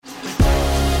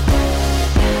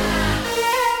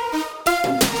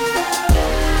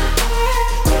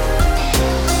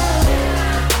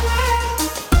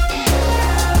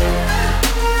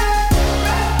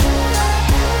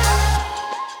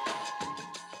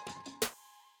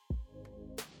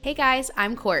Hey guys,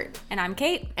 I'm Court. And I'm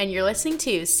Kate. And you're listening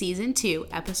to Season 2,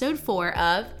 Episode 4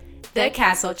 of The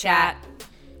Castle Chat.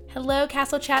 Hello,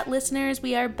 Castle Chat listeners.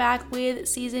 We are back with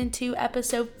Season 2,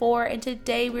 Episode 4, and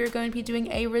today we're going to be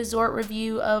doing a resort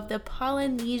review of the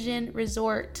Polynesian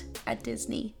Resort at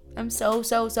Disney. I'm so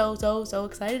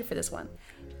excited for this one.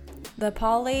 The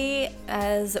Poly,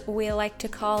 as we like to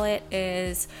call it,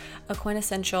 is a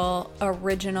quintessential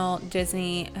original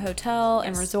Disney hotel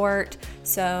and resort.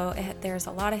 So there's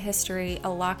a lot of history, a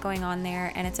lot going on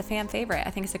there, and it's a fan favorite.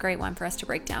 I think it's a great one for us to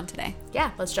break down today.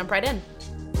 Yeah, let's jump right in.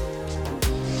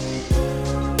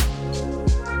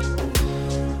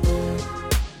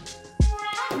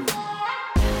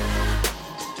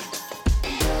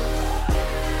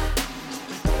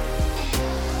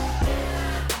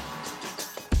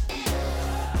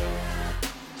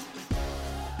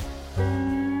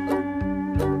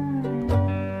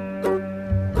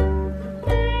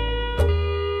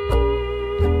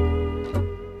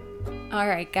 All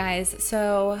right, guys,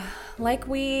 so like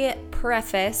we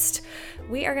prefaced,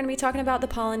 we are going to be talking about the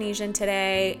Polynesian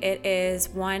today. It is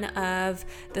one of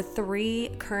the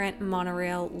 3 current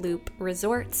monorail loop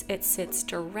resorts. It sits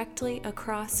directly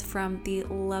across from the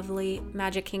lovely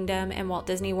Magic Kingdom and Walt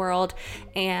Disney World,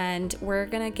 and we're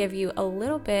going to give you a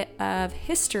little bit of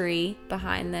history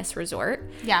behind this resort.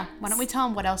 Yeah, why don't we tell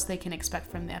them what else they can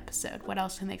expect from the episode? What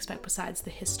else can they expect besides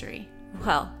the history?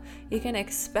 Well, you can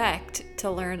expect to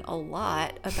learn a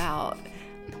lot about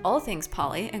all things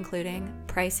Poly, including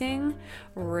pricing,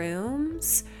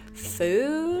 rooms,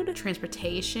 food,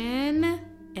 transportation,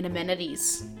 and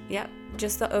amenities. Yep,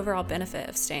 just the overall benefit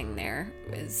of staying there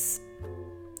is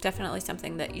definitely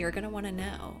something that you're going to want to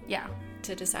know. Yeah.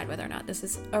 To decide whether or not this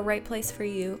is a right place for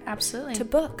you. Absolutely. To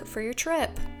book for your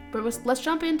trip. But let's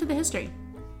jump into the history.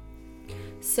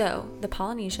 So, the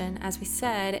Polynesian, as we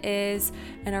said, is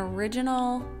an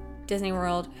original Disney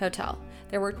World hotel.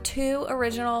 There were 2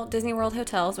 original Disney World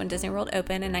hotels when Disney World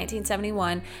opened in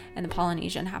 1971, and the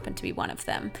Polynesian happened to be one of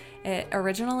them. It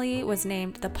originally was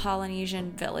named the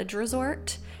Polynesian Village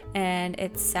Resort, and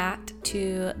it sat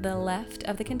to the left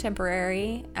of the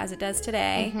Contemporary, as it does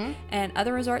today, and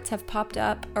other resorts have popped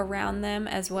up around them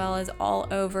as well as all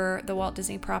over the Walt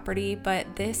Disney property,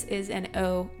 but this is an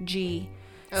OG.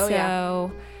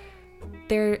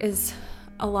 There is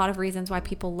a lot of reasons why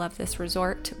people love this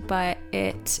resort, but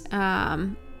it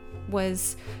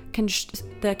was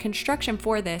the construction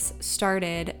for this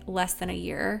started less than a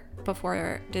year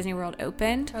before Disney World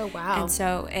opened. Oh, wow. And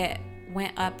so it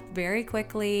went up very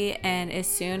quickly, and as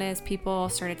soon as people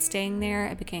started staying there,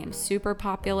 it became super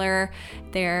popular.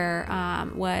 There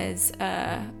was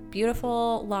a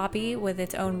beautiful lobby with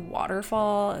its own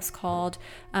waterfall. It's called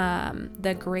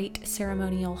the Great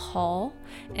Ceremonial Hall,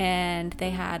 and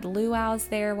they had luau's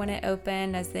there when it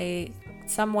opened, as they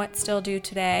somewhat still do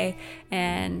today,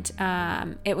 and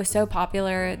it was so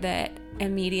popular that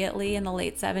immediately in the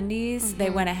late 70s they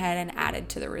went ahead and added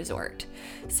to the resort.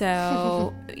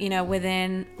 So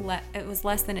it was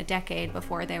less than a decade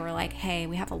before they were like, hey,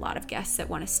 we have a lot of guests that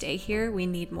want to stay here, we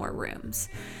need more rooms.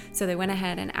 So they went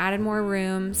ahead and added more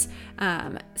rooms.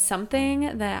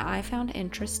 Something that I found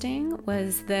interesting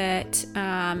was that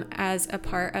as a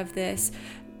part of this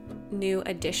new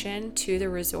addition to the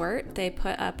resort, they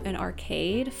put up an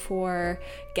arcade for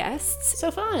guests.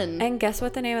 So fun. And guess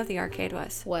what the name of the arcade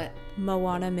was? What?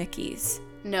 Moana Mickey's.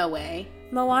 No way.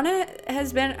 Moana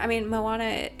is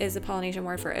a Polynesian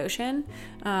word for ocean,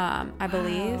 I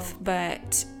believe,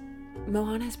 but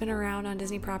Moana has been around on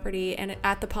Disney property and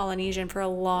at the Polynesian for a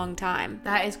long time.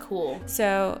 That is cool.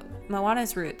 So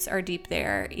Moana's roots are deep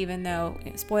there, even though,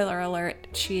 spoiler alert,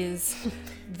 she is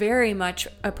very much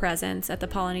a presence at the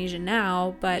Polynesian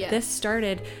now, but this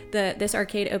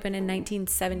arcade opened in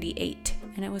 1978,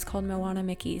 and it was called Moana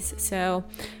Mickey's. So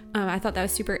I thought that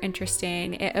was super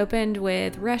interesting. It opened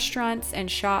with restaurants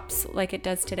and shops like it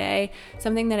does today.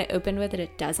 Something that it opened with that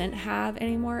it doesn't have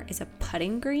anymore is a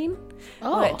putting green,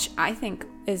 which I think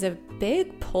is a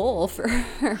big pull for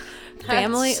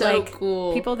family.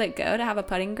 Cool. People that go to have a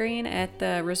putting green at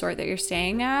the resort that you're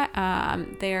staying at.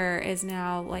 There is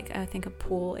now I think a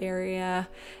pool area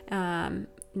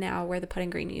now where the putting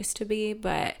green used to be,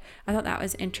 but I thought that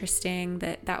was interesting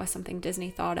that was something Disney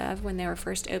thought of when they were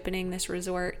first opening this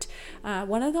resort.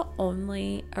 One of the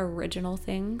only original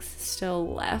things still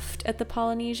left at the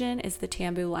Polynesian is the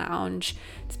Tambu Lounge.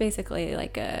 It's basically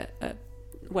like a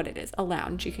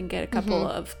lounge. You can get a couple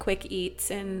of quick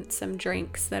eats and some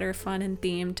drinks that are fun and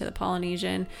themed to the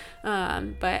Polynesian,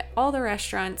 but all the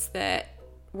restaurants that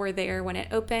were there when it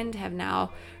opened have now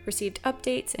received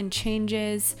updates and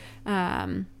changes.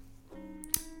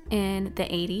 In the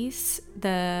 80s,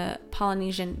 the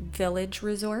Polynesian Village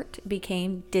Resort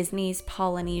became Disney's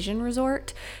Polynesian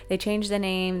Resort. They changed the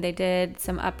name, they did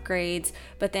some upgrades,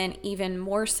 but then even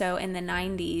more so in the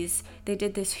 90s, they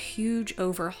did this huge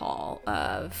overhaul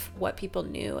of what people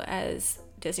knew as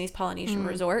Disney's Polynesian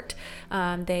Resort.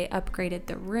 They upgraded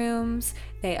the rooms,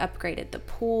 they upgraded the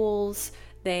pools.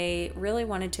 They really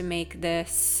wanted to make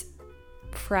this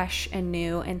fresh and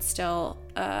new and still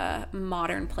a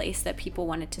modern place that people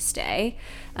wanted to stay.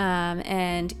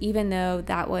 And even though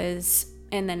that was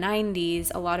in the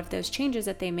 90s, a lot of those changes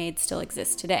that they made still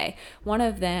exist today. One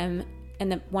of them,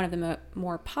 and one of the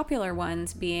more popular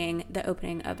ones, being the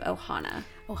opening of Ohana.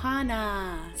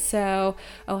 So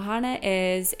Ohana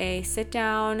is a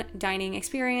sit-down dining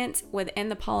experience within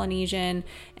the Polynesian,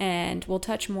 and we'll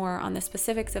touch more on the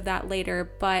specifics of that later,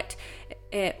 but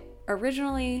it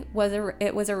originally was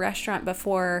a restaurant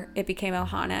before it became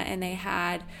Ohana, and they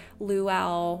had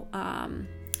luau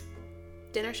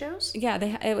dinner shows.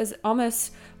 It was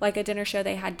almost like a dinner show.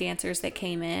 They had dancers that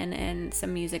came in and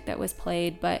some music that was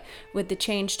played, but with the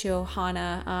change to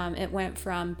Ohana, it went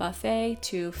from buffet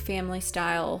to family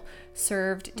style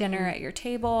served dinner at your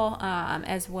table,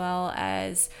 as well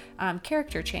as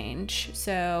character change.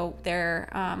 So there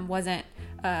wasn't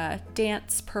a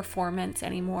dance performance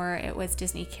anymore. It was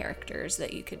Disney characters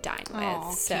that you could dine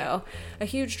with. So a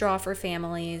huge draw for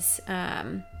families.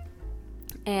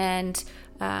 And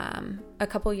a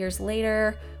couple years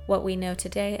later, what we know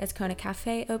today as Kona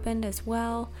Cafe opened as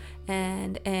well.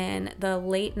 And in the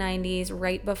late 90s,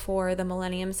 right before the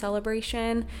Millennium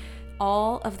Celebration,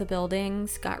 all of the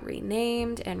buildings got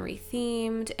renamed and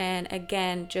rethemed. And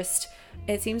again, just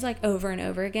it seems like over and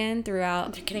over again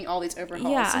throughout. They're getting all these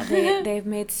overhauls. Yeah, they've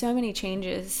made so many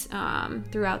changes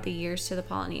throughout the years to the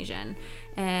Polynesian.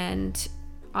 And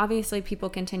obviously people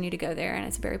continue to go there, and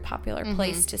it's a very popular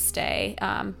place to stay.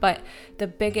 But the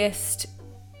biggest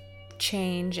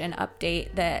change and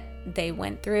update that they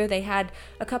went through, they had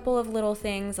a couple of little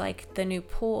things like the new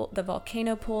pool, the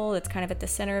volcano pool that's kind of at the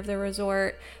center of the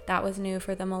resort. That was new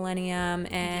for the Millennium.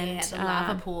 And the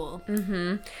lava pool.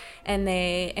 And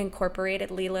they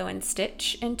incorporated Lilo and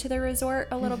Stitch into the resort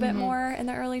a little bit more in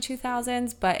the early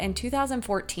 2000s. But in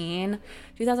 2014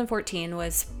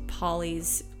 was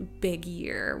Polly's big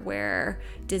year, where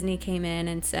Disney came in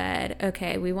and said,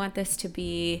 okay, we want this to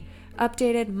be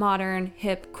updated, modern,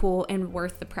 hip, cool, and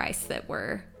worth the price that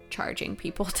we're charging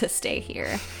people to stay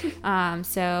here.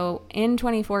 So in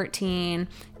 2014,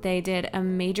 they did a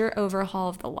major overhaul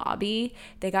of the lobby.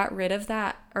 They got rid of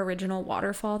that original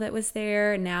waterfall that was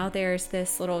there. Now there's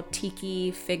this little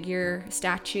tiki figure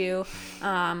statue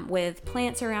with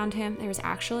plants around him. There's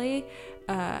actually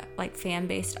like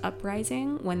fan-based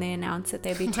uprising when they announced that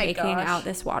they'd be taking out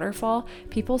this waterfall.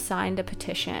 People signed a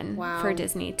petition for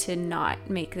Disney to not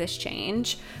make this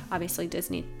change. Obviously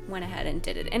Disney went ahead and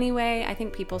did it anyway. I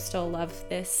think people still love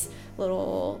this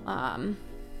little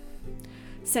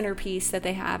centerpiece that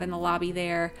they have in the lobby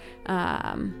there,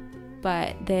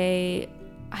 but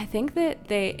I think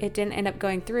that it didn't end up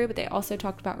going through, but they also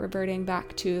talked about reverting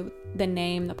back to the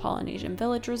name, the Polynesian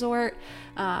Village Resort.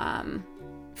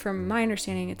 From my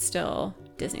understanding, it's still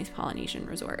Disney's Polynesian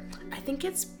Resort. I think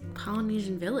it's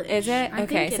Polynesian Village. Is it?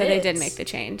 Okay, so they did make the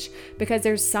change, because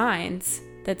there's signs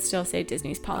that still say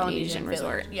Disney's Polynesian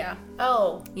Resort. Village. Yeah.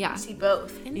 Oh. Yeah. I see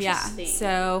both. Interesting. Yeah.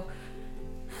 So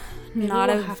maybe not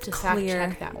we'll a have to clear,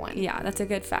 fact check that one. Yeah, that's a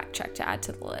good fact check to add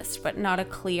to the list, but not a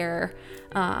clear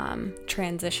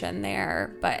transition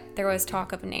there. But there was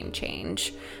talk of a name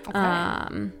change.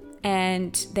 Okay.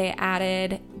 And they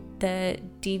added the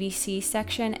DVC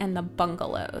section and the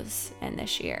bungalows in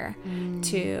this year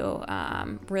to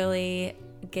really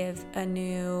give a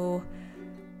new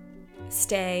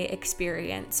stay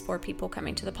experience for people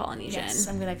coming to the Polynesian. Yes,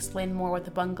 I'm going to explain more what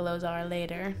the bungalows are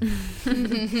later.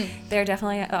 They're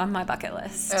definitely on my bucket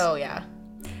list. Oh, yeah.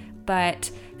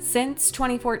 But since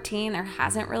 2014, there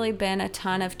hasn't really been a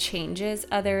ton of changes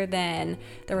other than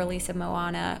the release of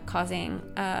Moana causing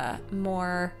a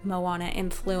more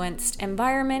Moana-influenced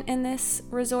environment in this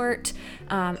resort.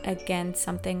 Again,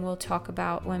 something we'll talk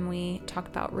about when we talk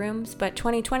about rooms. But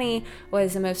 2020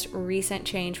 was the most recent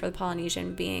change for the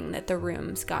Polynesian, being that the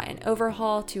rooms got an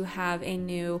overhaul to have a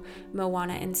new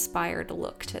Moana-inspired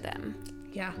look to them.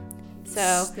 Yeah.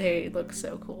 So they look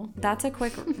so cool. That's a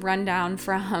quick rundown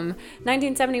from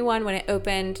 1971 when it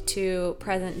opened to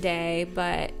present day,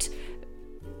 but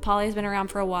Poly's been around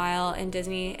for a while, and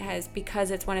Disney has,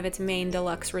 because it's one of its main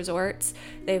deluxe resorts,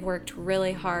 they've worked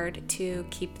really hard to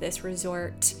keep this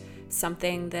resort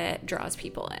something that draws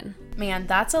people in. Man,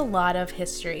 that's a lot of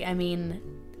history. I mean,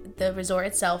 the resort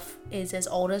itself is as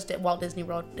old as Walt Disney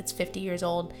World. It's 50 years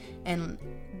old, and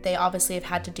they obviously have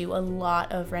had to do a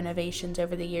lot of renovations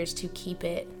over the years to keep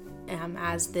it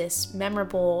as this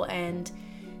memorable and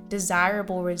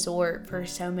desirable resort for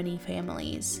so many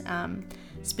families.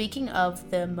 Speaking of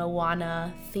the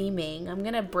Moana theming, I'm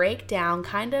going to break down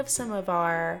kind of some of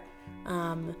our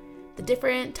the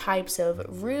different types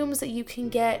of rooms that you can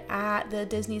get at the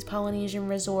Disney's Polynesian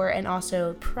Resort, and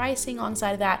also pricing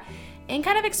alongside of that, and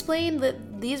kind of explain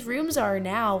that these rooms are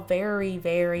now very,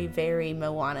 very, very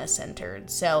Moana centered.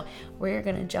 So we're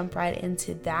going to jump right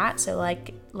into that. So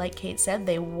like Kate said,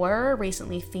 they were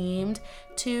recently themed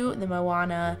to the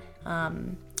Moana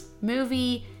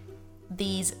movie.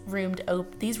 These rooms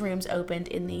opened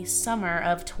in the summer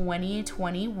of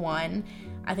 2021.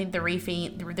 I think the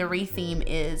retheme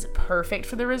is perfect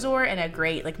for the resort, and a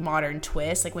great like modern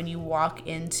twist. Like when you walk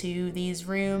into these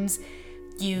rooms,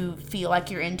 you feel like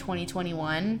you're in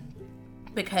 2021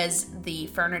 because the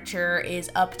furniture is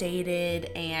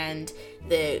updated and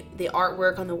the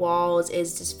artwork on the walls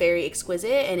is just very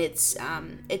exquisite, and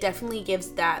it definitely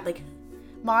gives that like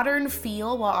modern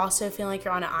feel while also feeling like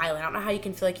you're on an island. I don't know how you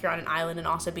can feel like you're on an island and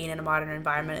also being in a modern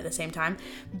environment at the same time,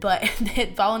 but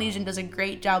Polynesian does a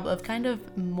great job of kind of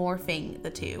morphing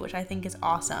the two, which I think is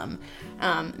awesome.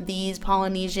 These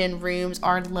Polynesian rooms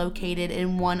are located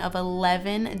in one of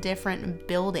 11 different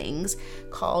buildings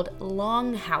called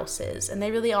longhouses, and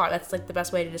they really are. That's like the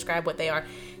best way to describe what they are.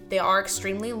 They are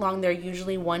extremely long. They're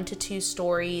usually 1 to 2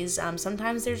 stories.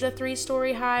 Sometimes there's a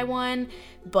 3-story high one,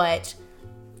 but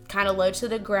kind of low to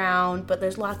the ground, but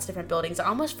there's lots of different buildings. It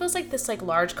almost feels like this like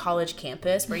large college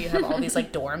campus where you have all these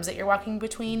like dorms that you're walking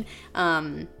between.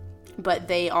 But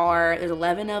there's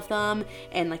 11 of them,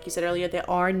 and like you said earlier, they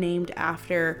are named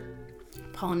after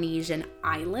Polynesian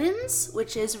islands,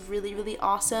 which is really, really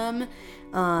awesome.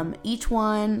 Each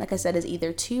one, like I said, is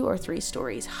either 2 or 3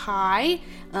 stories high.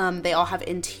 They all have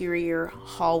interior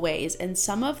hallways, and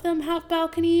some of them have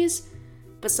balconies,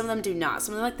 but some of them do not.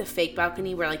 Some of them like the fake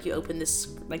balcony where like you open this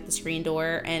like the screen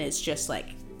door and it's just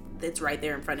like it's right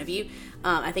there in front of you.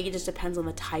 I think it just depends on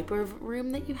the type of room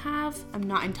that you have. I'm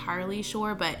not entirely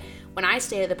sure, but when I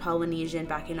stayed at the Polynesian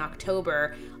back in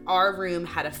October, our room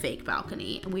had a fake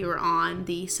balcony, and we were on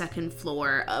the 2nd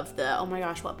floor of the, oh my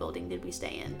gosh, what building did we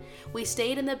stay in? We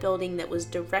stayed in the building that was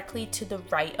directly to the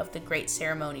right of the Great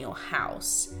Ceremonial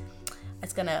House.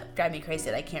 It's gonna drive me crazy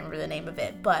that I can't remember the name of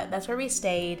it, but that's where we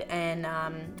stayed, and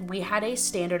we had a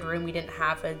standard room. We didn't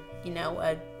have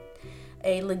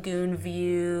a lagoon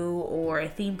view or a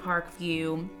theme park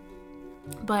view,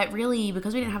 but really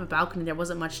because we didn't have a balcony, there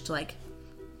wasn't much to like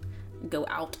go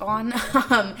out on.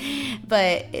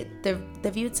 But the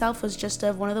view itself was just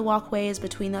of one of the walkways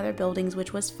between the other buildings,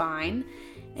 which was fine.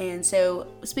 And so,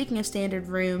 speaking of standard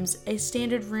rooms, a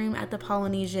standard room at the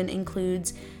Polynesian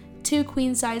includes 2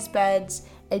 queen-size beds,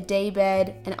 a day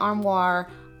bed, an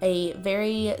armoire, a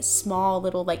very small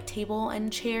little like table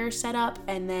and chair setup,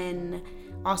 and then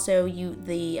also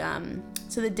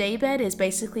so the day bed is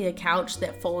basically a couch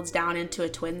that folds down into a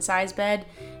twin-size bed.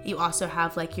 You also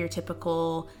have like your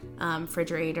typical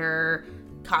refrigerator,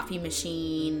 coffee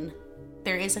machine.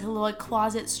 There is like a little like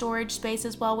closet storage space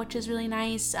as well, which is really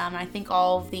nice. I think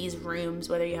all of these rooms,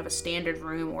 whether you have a standard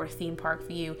room or a theme park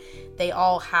view, they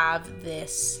all have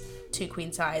this 2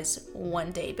 queen size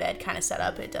 1 day bed kind of set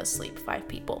up. It does sleep 5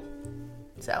 people.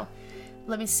 So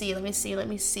let me see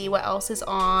what else is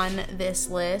on this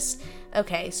list.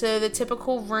 Okay, so the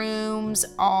typical rooms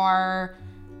are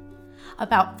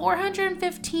about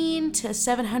 415 to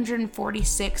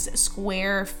 746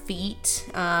 square feet.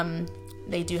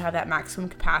 They do have that maximum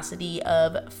capacity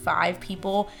of 5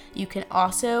 people. You can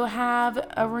also have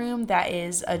a room that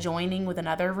is adjoining with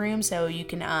another room. So you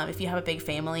can, if you have a big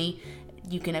family,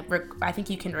 I think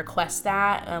you can request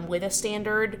that with a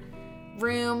standard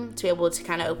room to be able to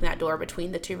kind of open that door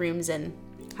between the 2 rooms and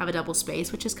have a double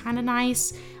space, which is kind of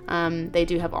nice. They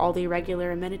do have all the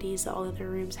regular amenities that all other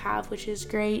rooms have, which is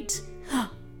great.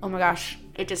 Oh my gosh,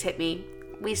 it just hit me.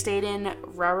 We stayed in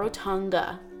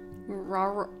Rarotonga.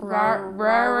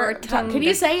 Rarotonga. Can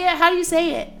you say it? How do you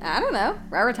say it? I don't know.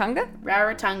 Rarotonga?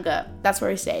 Rarotonga. That's where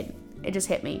we stayed. It just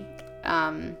hit me.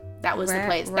 That was the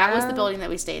place. That was the building that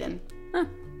we stayed in. Huh.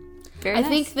 Very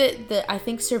nice. Think I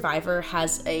think Survivor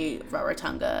has a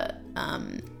Rarotonga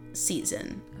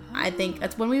season. I think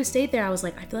that's when we stayed there. I was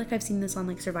like, I feel like I've seen this on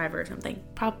like Survivor or something,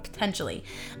 potentially.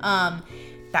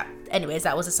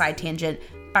 That was a side tangent.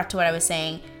 Back to what I was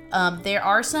saying. There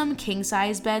are some king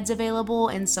size beds available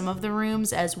in some of the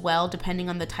rooms as well, depending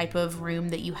on the type of room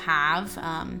that you have.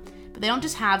 But they don't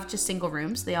just have single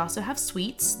rooms. They also have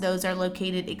suites. Those are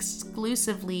located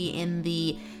exclusively in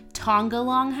the Tonga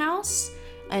Longhouse,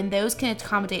 and those can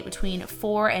accommodate between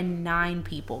 4 and 9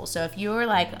 people. So if you're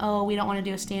like, oh, we don't want to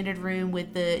do a standard room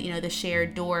with the, you know, the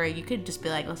shared door, you could just be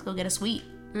like, let's go get a suite.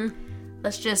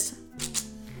 Let's just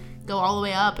go all the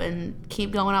way up and keep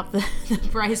going up the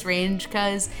price range,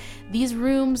 because these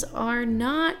rooms are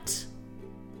not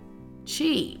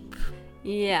cheap.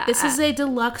 Yeah. This is a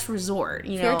deluxe resort,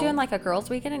 if you're doing like a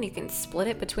girls' weekend and you can split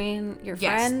it between your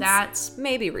friends, that's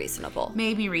maybe reasonable.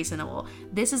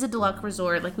 This is a deluxe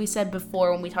resort. Like we said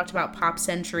before when we talked about Pop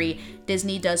Century,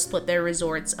 Disney does split their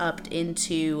resorts up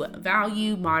into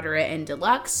value, moderate, and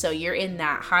deluxe. So you're in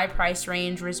that high price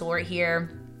range resort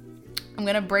here. I'm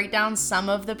going to break down some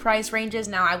of the price ranges.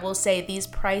 Now, I will say these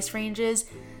price ranges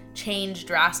change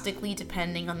drastically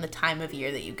depending on the time of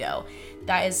year that you go.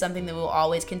 That is something that we'll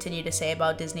always continue to say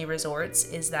about Disney resorts,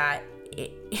 is that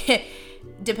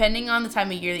depending on the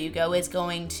time of year that you go is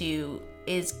going to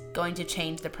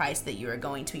change the price that you are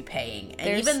going to be paying.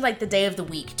 And even like the day of the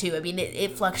week too. I mean,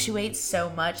 it fluctuates so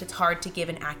much. It's hard to give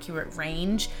an accurate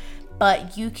range,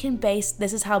 but you can this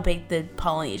is how big the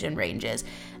Polynesian range is.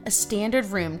 A standard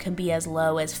room can be as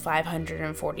low as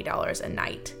 $540 a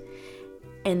night.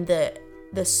 And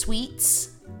the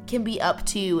suites can be up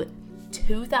to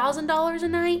 $2,000 a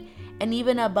night, and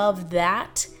even above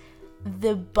that,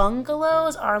 the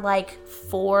bungalows are like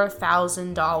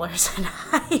 $4,000 a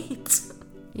night.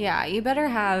 Yeah, you better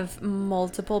have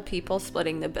multiple people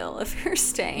splitting the bill if you're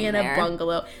staying in there. A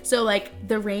bungalow. So like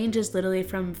the range is literally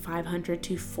from $500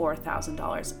 to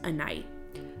 $4,000 a night.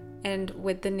 And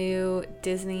with the new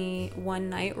Disney one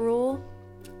night rule,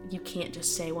 you can't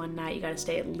just stay one night. You got to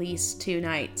stay at least 2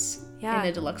 nights in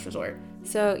a deluxe resort.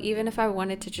 So even if I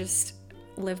wanted to just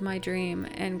live my dream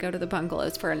and go to the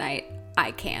bungalows for a night,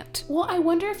 I can't. Well, I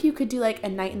wonder if you could do like a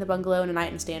night in the bungalow and a night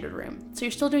in the standard room. So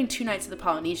you're still doing 2 nights at the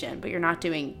Polynesian, but you're not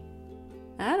doing...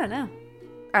 I don't know.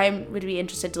 I would be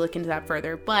interested to look into that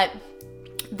further. But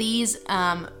these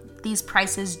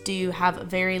prices do have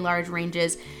very large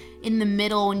ranges. In the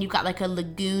middle, when you've got like a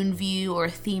lagoon view or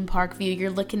a theme park view,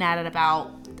 you're looking at it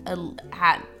about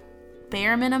at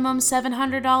bare minimum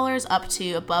 $700 up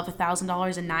to above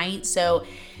 $1,000 a night. So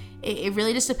it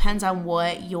really just depends on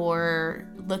what you're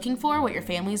looking for, what your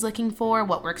family's looking for,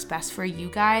 what works best for you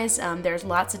guys. There's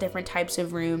lots of different types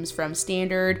of rooms, from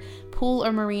standard pool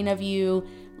or marina view,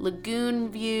 lagoon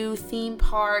view, theme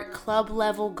park, club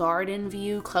level garden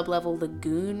view, club level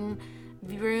lagoon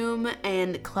room,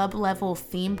 and club level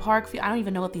theme park view. I don't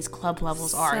even know what these club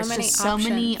levels are. It's just so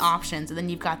many options. And then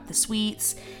you've got the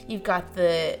suites. You've got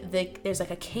there's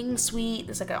like a king suite.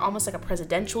 There's like almost like a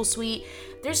presidential suite.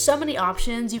 There's so many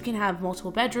options. You can have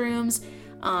multiple bedrooms.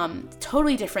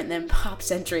 Totally different than Pop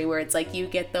Century, where it's like you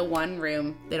get the one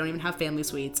room. They don't even have family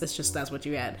suites. It's just that's what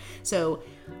you get. So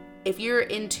if you're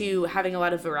into having a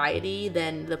lot of variety,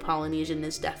 then the Polynesian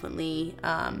is definitely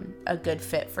a good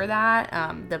fit for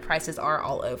that. The prices are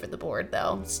all over the board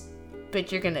though,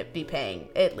 but you're going to be paying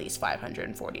at least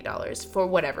 $540 for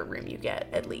whatever room you get,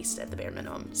 at least at the bare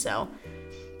minimum. So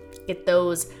get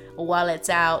those while it's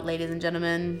out, ladies and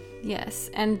gentlemen.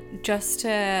 Yes, and just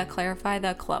to clarify,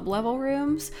 the club level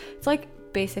rooms, it's like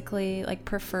basically like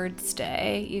preferred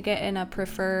stay. You get in a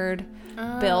preferred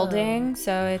building,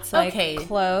 so it's like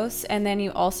close. And then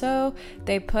you also,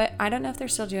 I don't know if they're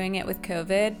still doing it with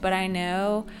COVID, but I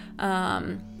know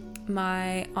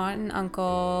my aunt and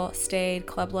uncle stayed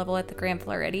club level at the Grand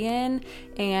Floridian,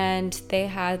 and they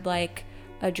had like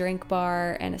a drink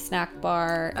bar and a snack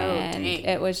bar, and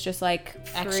it was just like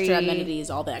free extra amenities,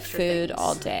 all the extra food things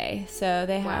all day. So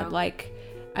they had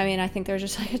I think there's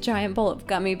just like a giant bowl of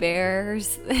gummy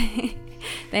bears.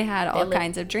 They had all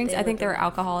kinds of drinks. I think there were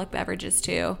alcoholic beverages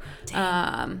too.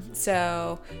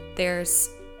 So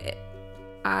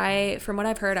from what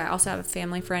I've heard, I also have a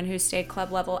family friend who stayed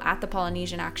club level at the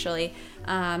Polynesian actually.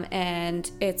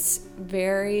 And it's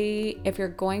if you're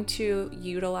going to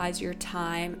utilize your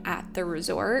time at the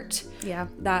resort,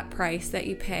 that price that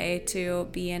you pay to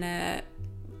be in a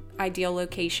ideal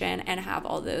location and have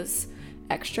all those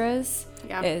extras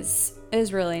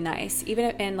is really nice.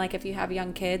 If you have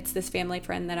young kids, this family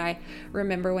friend that I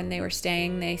remember when they were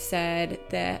staying, they said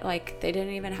that like they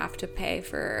didn't even have to pay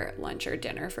for lunch or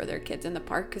dinner for their kids in the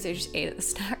park because they just ate at the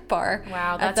snack bar.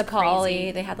 Wow, that's at the Poly.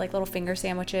 crazy. They had like little finger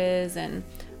sandwiches and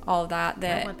all of that.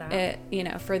 I want that. It, you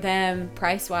know, for them,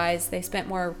 price-wise, they spent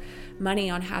more money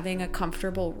on having a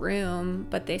comfortable room,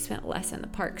 but they spent less in the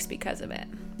parks because of it.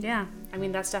 Yeah. I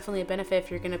mean, that's definitely a benefit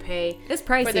if you're going to pay It's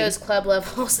pricey. for those club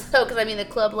levels, though, because, I mean,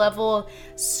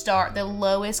 the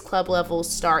lowest club level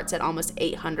starts at almost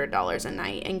 $800 a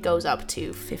night and goes up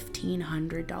to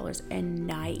 $1,500 a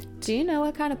night. Do you know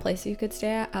what kind of place you could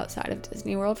stay at outside of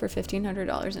Disney World for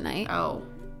 $1,500 a night? Oh,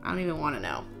 I don't even want to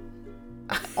know.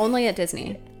 Only at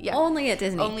Disney. Yeah. Only at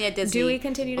Disney. Only at Disney. Do we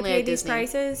continue to Only pay at these Disney.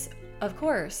 prices? Of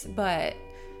course, but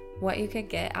what you could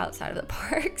get outside of the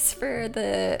parks for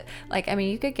the, like, I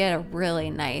mean, you could get a really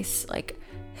nice, like,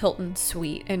 Hilton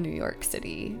suite in New York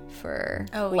City for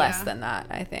less than that,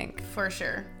 I think. For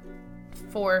sure.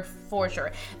 For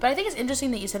sure. But I think it's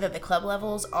interesting that you said that the club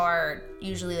levels are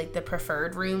usually like the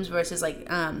preferred rooms versus like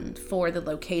for the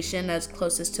location as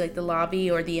closest to like the lobby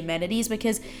or the amenities,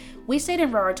 because we stayed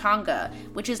in Rarotonga,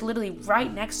 which is literally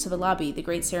right next to the lobby, the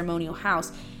Great Ceremonial Hall,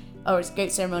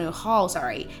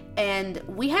 sorry, and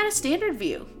we had a standard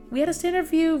view. We had a standard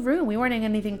view room. We weren't in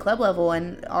anything club level,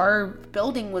 and our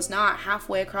building was not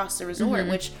halfway across the resort,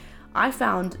 which I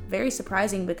found very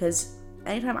surprising because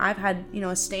anytime I've had, you know,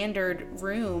 a standard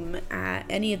room at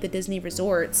any of the Disney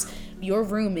resorts, your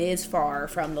room is far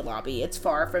from the lobby. It's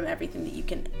far from everything that you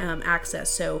can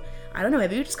access. So I don't know,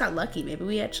 maybe we just got lucky. Maybe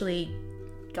we actually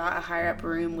got a higher up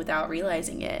room without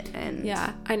realizing it. And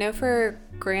yeah, I know for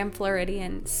Grand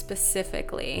Floridian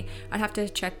specifically, I'd have to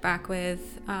check back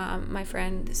with my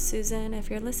friend Susan. If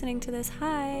you're listening to this,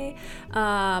 hi.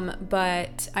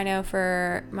 But I know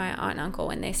for my aunt and uncle,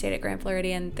 when they stayed at Grand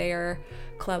Floridian, their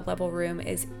club level room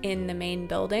is in the main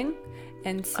building.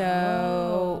 And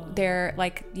so they're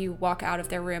like, you walk out of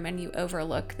their room and you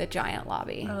overlook the giant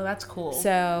lobby. Oh, that's cool.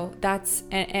 So that's,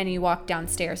 and you walk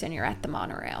downstairs and you're at the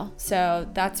monorail. So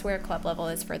that's where club level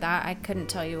is for that. I couldn't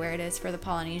tell you where it is for the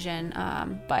Polynesian,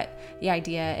 but the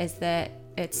idea is that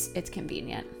it's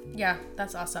convenient. Yeah,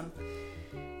 that's awesome.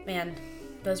 Man,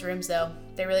 those rooms though,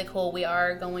 they're really cool. We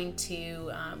are going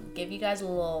to give you guys a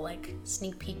little like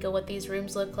sneak peek of what these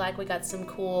rooms look like. We got some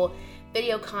cool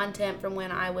video content from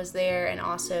when I was there, and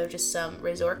also just some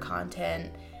resort content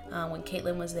when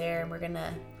Caitlin was there, and we're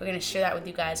gonna share that with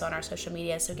you guys on our social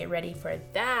media, so get ready for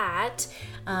that.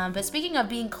 But speaking of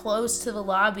being close to the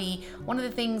lobby, one of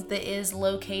the things that is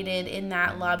located in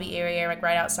that lobby area, like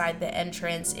right outside the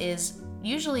entrance, is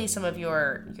usually some of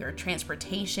your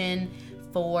transportation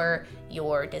for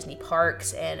your Disney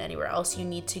parks and anywhere else you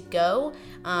need to go.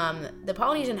 The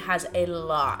Polynesian has a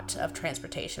lot of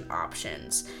transportation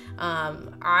options.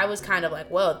 I was kind of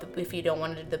like, well, if you don't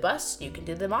want to do the bus, you can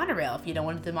do the monorail. If you don't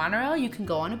want to do the monorail, you can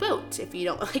go on a boat. If you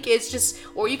don't, like, it's just,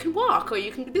 or you can walk, or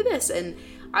you can do this. And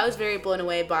I was very blown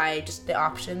away by just the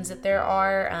options that there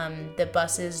are. The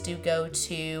buses do go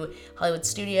to Hollywood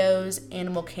Studios,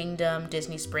 Animal Kingdom,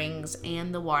 Disney Springs,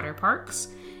 and the water parks.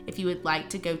 If you would like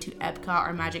to go to Epcot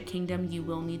or Magic Kingdom, you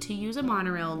will need to use a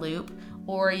monorail loop,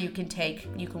 or you can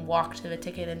walk to the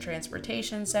Ticket and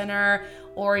Transportation Center,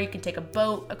 or you can take a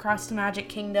boat across to Magic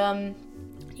Kingdom.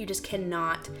 You just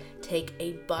cannot take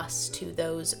a bus to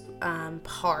those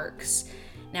parks.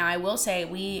 Now, I will say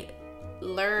we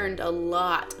learned a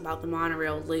lot about the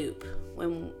monorail loop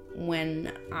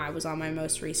when I was on my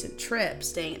most recent trip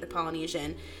staying at the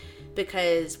Polynesian.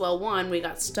 Because, well, one, we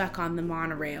got stuck on the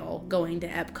monorail going to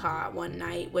Epcot one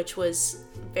night, which was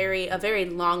a very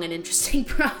long and interesting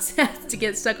process to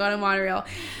get stuck on a monorail.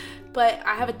 But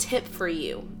I have a tip for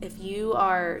you. If you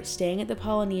are staying at the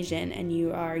Polynesian and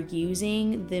you are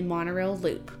using the monorail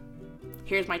loop,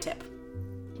 here's my tip.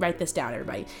 Write this down,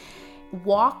 everybody.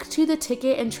 Walk to the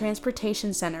Ticket and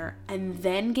Transportation Center and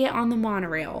then get on the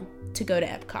monorail to go to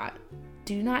Epcot.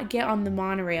 Do not get on the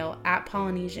monorail at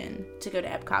Polynesian to go to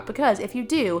Epcot, because if you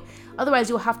do, otherwise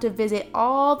you'll have to visit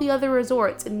all the other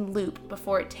resorts in loop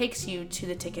before it takes you to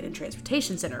the Ticket and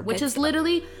Transportation Center, which is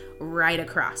literally right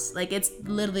across. Like, it's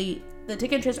literally the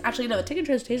Ticket and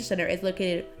Transportation Center is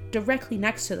located directly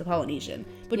next to the Polynesian,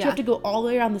 but you have to go all the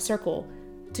way around the circle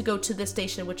to go to the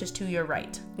station, which is to your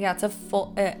right. Yeah, it's a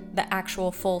full, the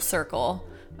actual full circle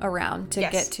around to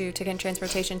get to Ticket and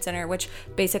Transportation Center, which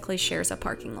basically shares a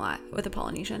parking lot with the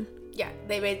Polynesian. Yeah,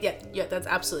 that's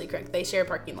absolutely correct. They share a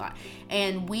parking lot.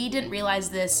 And we didn't realize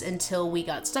this until we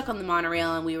got stuck on the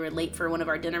monorail and we were late for one of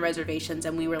our dinner reservations,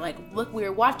 and we were like, look, we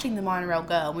were watching the monorail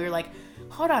go, and we were like,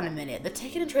 hold on a minute, the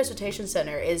Ticket and Transportation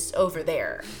Center is over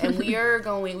there. And we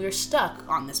were stuck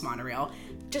on this monorail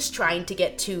just trying to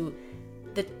get to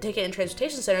the Ticket and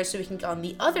Transportation Center so we can get on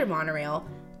the other monorail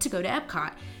to go to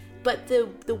Epcot. But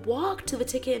the walk to the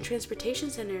Ticket and Transportation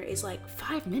Center is like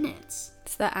 5 minutes.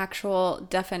 It's the actual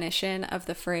definition of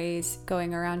the phrase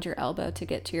going around your elbow to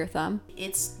get to your thumb.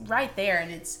 It's right there,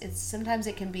 and it's sometimes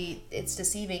it's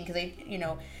deceiving because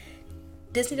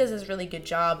Disney does this really good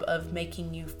job of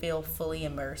making you feel fully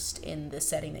immersed in the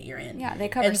setting that you're in. Yeah, they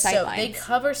cover sightlines. So they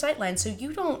cover sightlines, so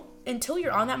you don't, until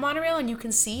you're on that monorail and you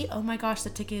can see, oh my gosh, the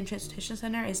Ticket and Transportation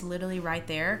Center is literally right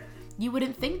there. You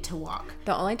wouldn't think to walk.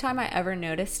 The only time I ever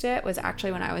noticed it was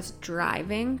actually when I was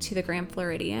driving to the Grand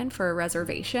Floridian for a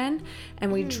reservation,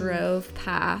 and we drove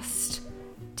past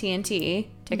TNT,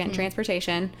 Ticket and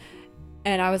Transportation,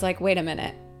 and I was like, wait a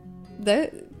minute.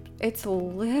 It's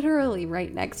literally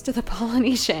right next to the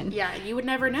Polynesian. Yeah, you would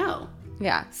never know.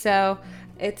 Yeah, so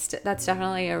that's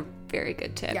definitely a very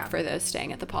good tip for those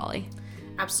staying at the Poly.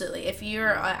 Absolutely. If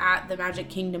you're at the Magic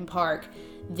Kingdom Park,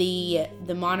 the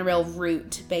monorail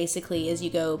route basically is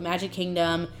you go Magic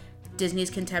Kingdom,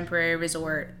 Disney's Contemporary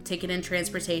Resort, Ticket and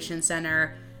Transportation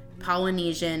Center,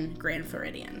 Polynesian, Grand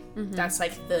Floridian. That's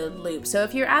like the loop. So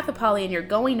if you're at the Poly and you're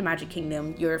going to Magic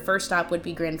Kingdom, your first stop would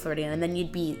be Grand Floridian, and then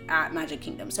you'd be at Magic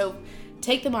Kingdom. So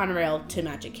take the monorail to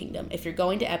Magic Kingdom. If you're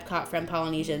going to Epcot from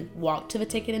Polynesian, walk to the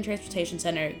Ticket and Transportation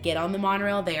Center, get on the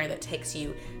monorail there that takes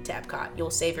you to Epcot.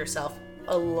 You'll save yourself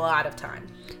a lot of time.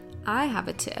 I have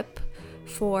a tip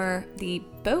for the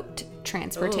boat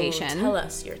transportation. Ooh, tell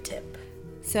us your tip.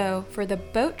 So for the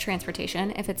boat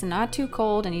transportation, if it's not too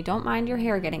cold and you don't mind your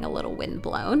hair getting a little wind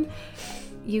blown,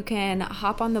 you can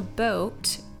hop on the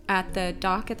boat at the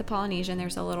dock at the Polynesian.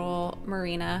 There's a little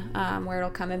marina where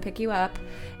it'll come and pick you up,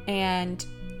 and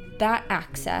that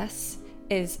access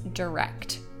is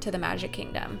direct to the Magic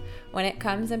Kingdom. When it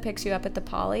comes and picks you up at the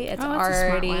Poly,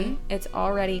 it's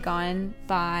already gone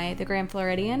by the Grand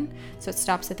Floridian. So it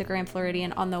stops at the Grand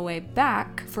Floridian. On the way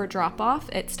back for drop off,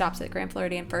 it stops at Grand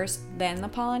Floridian first, then the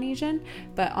Polynesian.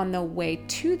 But on the way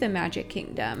to the Magic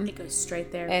Kingdom, it goes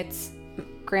straight there. It's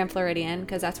Grand Floridian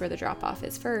because that's where the drop off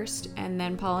is first, and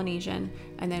then Polynesian,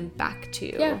 and then back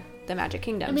to the Magic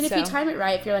Kingdom. I mean, if you time it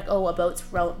right, if you're like, oh, a boat's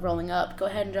rolling up, go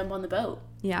ahead and jump on the boat.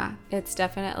 Yeah, it's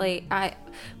definitely,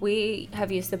 we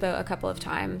have used the boat a couple of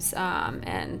times,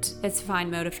 and it's a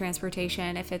fine mode of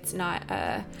transportation. If it's not,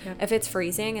 if it's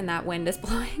freezing and that wind is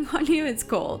blowing on you, it's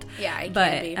cold. Yeah, it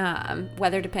can be. But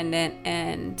weather dependent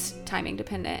and timing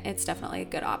dependent, it's definitely a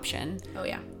good option. Oh,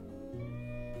 yeah.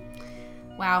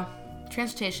 Wow.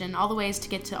 Transportation, all the ways to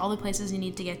get to all the places you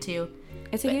need to get to.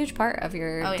 It's a huge part of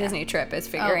your Disney trip is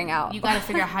figuring out. You got to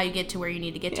figure out how you get to where you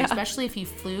need to get to, especially if you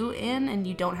flew in and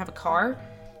you don't have a car.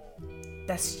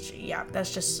 That's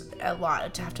just a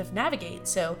lot to have to navigate.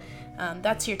 So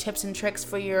that's your tips and tricks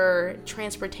for your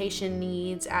transportation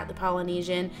needs at the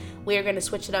Polynesian. We are going to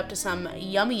switch it up to some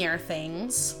yummier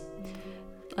things.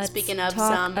 Speaking of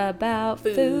some about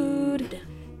food.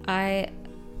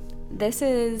 This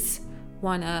is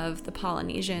one of the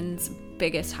Polynesian's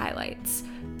biggest highlights.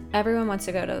 Everyone wants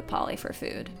to go to the Poly for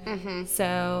food.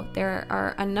 So there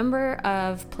are a number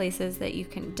of places that you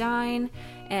can dine,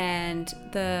 and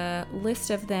the list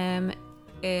of them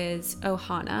is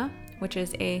Ohana, which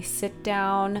is a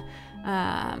sit-down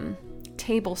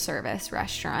table service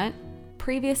restaurant.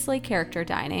 Previously character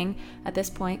dining. At this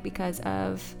point, because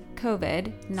of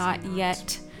COVID, not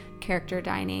yet character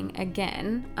dining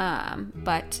again,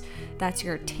 but that's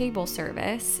your table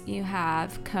service. You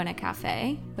have Kona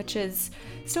Cafe, which is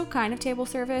still kind of table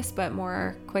service but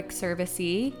more quick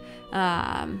servicey,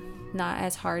 not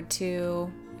as hard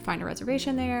to find a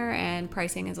reservation there, and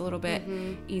pricing is a little bit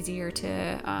easier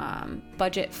to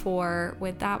budget for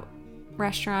with that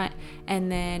restaurant.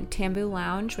 And then Tambu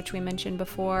Lounge, which we mentioned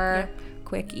before,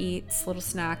 quick eats, little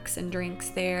snacks and drinks.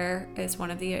 There is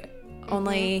one of the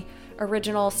only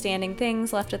original standing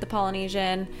things left at the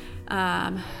Polynesian.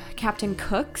 Captain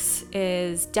Cook's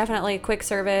is definitely quick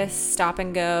service, stop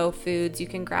and go foods you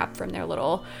can grab from their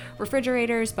little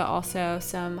refrigerators, but also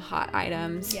some hot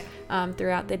items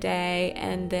throughout the day.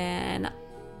 And then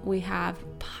we have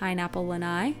Pineapple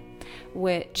Lanai,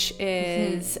 which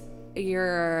is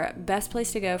your best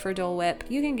place to go for Dole Whip.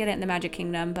 You can get it in the Magic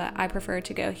Kingdom, but I prefer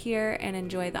to go here and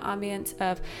enjoy the ambience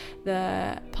of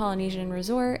the Polynesian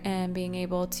Resort and being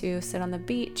able to sit on the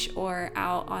beach or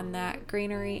out on that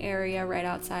greenery area right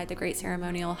outside the Great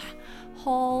Ceremonial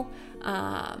Hall.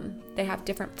 They have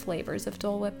different flavors of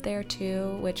Dole Whip there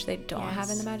too, which they don't have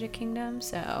in the Magic Kingdom.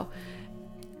 So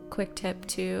quick tip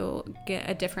to get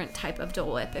a different type of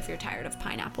Dole Whip if you're tired of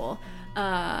pineapple.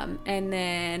 And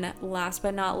then last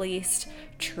but not least,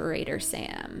 Trader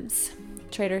Sam's.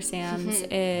 Trader Sam's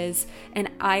is an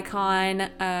icon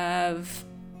of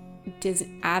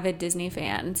avid Disney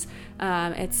fans,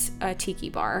 it's a tiki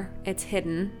bar. It's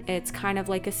hidden. It's kind of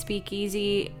like a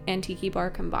speakeasy and tiki bar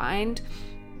combined.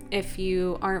 If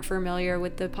you aren't familiar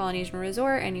with the Polynesian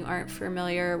Resort and you aren't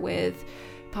familiar with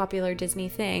popular Disney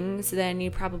things, then you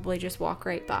probably just walk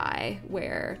right by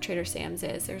where Trader Sam's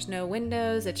is. There's no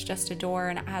windows, it's just a door,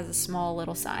 and it has a small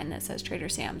little sign that says Trader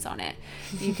Sam's on it.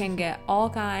 You can get all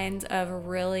kinds of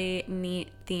really neat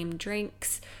themed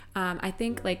drinks. I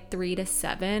think like 3 to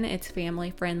 7 it's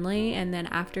family friendly, and then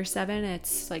after 7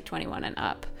 it's like 21 and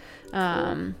up.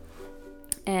 Cool.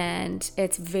 And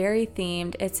it's very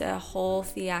themed. It's a whole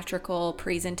theatrical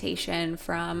presentation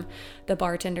from the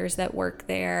bartenders that work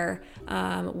there.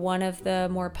 One of the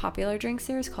more popular drinks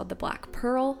there is called the Black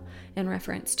Pearl, in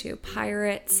reference to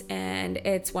pirates, and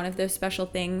it's one of those special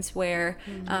things where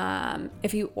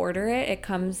if you order it, it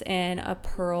comes in a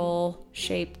pearl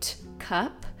shaped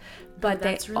cup, but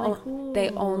they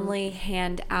only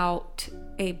hand out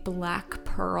a black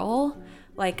pearl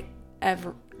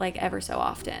ever so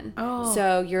often.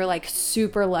 So you're like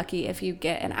super lucky if you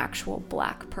get an actual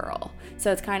black pearl.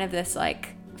 So it's kind of this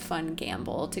like fun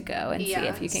gamble to go and see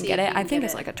if you can get it. I think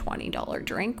it's like a $20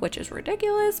 drink, which is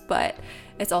ridiculous, but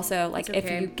it's also like if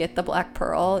you get the black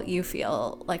pearl, you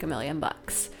feel like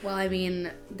 $1,000,000. Well, I mean,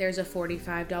 there's a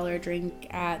 $45 drink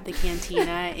at the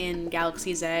Cantina in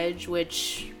Galaxy's Edge,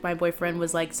 which my boyfriend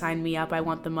was like, sign me up, I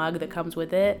want the mug that comes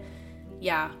with it.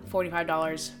 Yeah,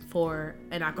 $45 for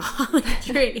an alcoholic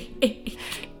drink.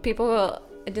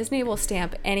 Disney will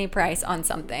stamp any price on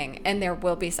something, and there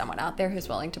will be someone out there who's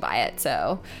willing to buy it.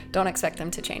 So don't expect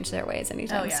them to change their ways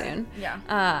anytime soon.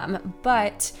 Yeah.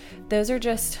 But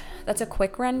that's a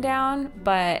quick rundown.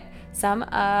 But some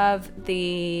of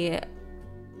the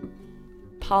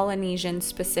Polynesian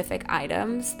specific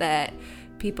items that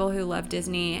people who love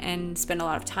Disney and spend a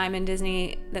lot of time in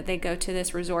Disney, that they go to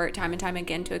this resort time and time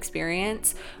again to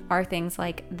experience, are things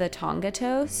like the Tonga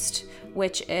toast,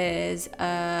 which is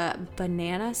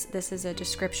bananas. This is a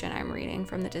description I'm reading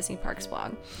from the Disney Parks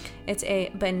blog. It's a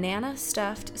banana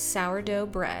stuffed sourdough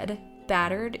bread,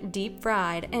 battered, deep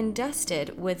fried, and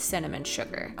dusted with cinnamon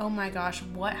sugar. Oh my gosh,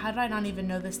 what? How did I not even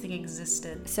know this thing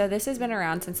existed? So this has been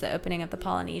around since the opening of the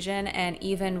Polynesian, and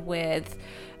even with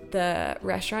the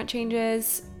restaurant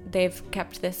changes, they've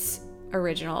kept this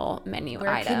original menu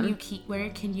item. Where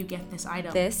can you get this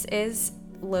item? This is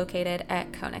located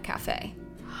at Kona Cafe.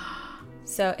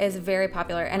 So it's very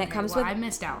popular, and it comes with... I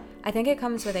missed out. I think it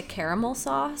comes with a caramel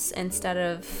sauce instead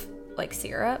of like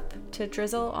syrup to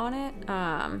drizzle on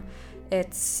it.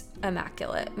 It's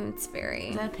immaculate, and it's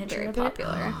very, very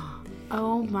popular.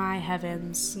 Oh my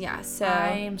heavens. Yeah, so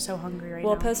I am so hungry right now.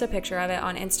 We'll post a picture of it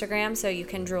on Instagram so you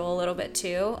can drool a little bit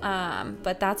too.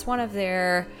 But that's one of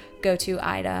their go-to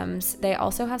items. They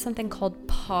also have something called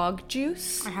Pog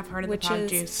Juice. I have heard of the Pog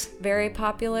Juice. Very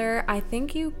popular. I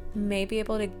think you may be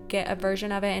able to get a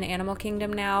version of it in Animal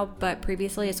Kingdom now, but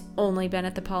previously it's only been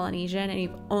at the Polynesian, and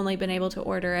you've only been able to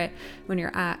order it when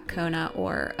you're at Kona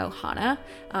or Ohana.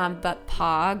 But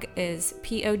Pog is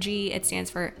P-O-G. It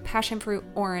stands for passion fruit,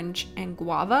 orange, and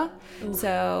guava. Ooh.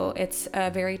 So it's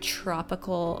a very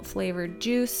tropical flavored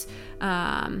juice.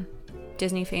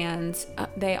 Disney fans,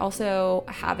 they also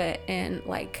have it in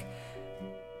like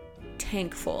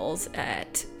tankfuls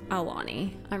at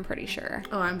Aulani, I'm pretty sure.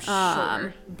 Oh, I'm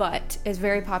sure. But it's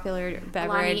very popular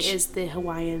beverage. Aulani is the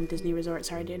Hawaiian Disney resort.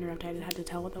 Sorry to interrupt. I had to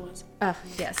tell what that was.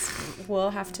 Yes. We'll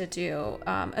have to do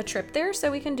a trip there so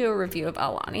we can do a review of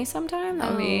Aulani sometime.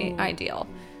 That would be ideal.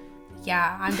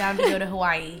 Yeah, I'm down to go to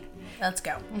Hawaii. Let's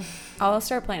go. I'll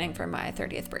start planning for my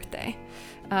 30th birthday.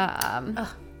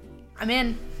 I'm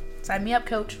in. Sign me up,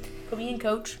 coach. Put me in,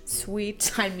 coach. Sweet.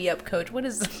 Sign me up, coach. What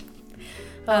is...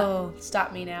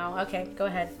 stop me now. Okay, go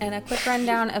ahead. And a quick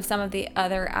rundown of some of the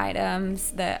other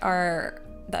items that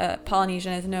the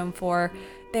Polynesian is known for.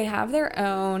 They have their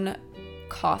own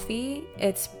coffee.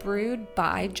 It's brewed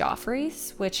by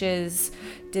Joffrey's, which is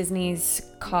Disney's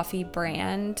coffee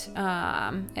brand.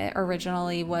 It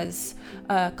originally was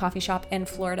a coffee shop in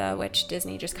Florida, which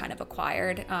Disney just kind of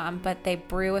acquired. But they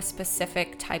brew a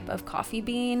specific type of coffee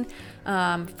bean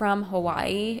from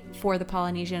Hawaii for the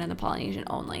Polynesian and the Polynesian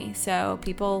only. So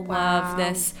people love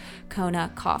this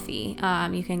Kona coffee.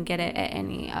 You can get it at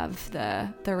any of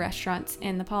the restaurants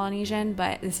in the Polynesian,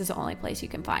 but this is the only place you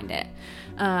can find it.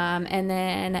 And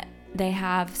then they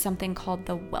have something called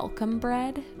the welcome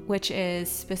bread, which is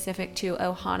specific to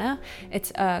Ohana.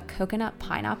 It's a coconut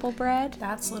pineapple bread.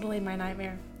 That's literally my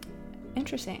nightmare.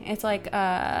 Interesting. It's like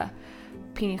a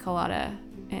pina colada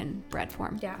in bread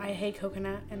form. Yeah, I hate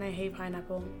coconut and I hate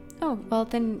pineapple. Oh, well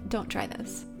then don't try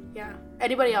this. Yeah.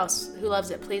 Anybody else who loves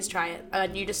it, please try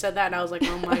it. You just said that and I was like,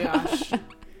 oh my gosh.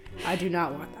 I do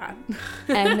not want that.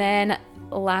 And then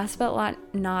last but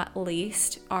not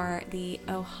least are the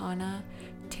Ohana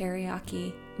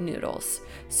teriyaki noodles.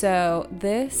 So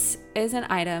this is an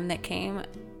item that came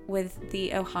with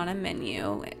the Ohana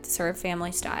menu. It's served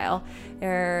family style.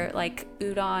 They're like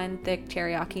udon thick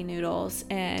teriyaki noodles.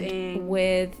 And Dang.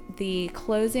 with the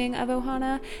closing of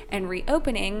Ohana and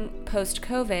reopening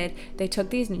post-COVID, they took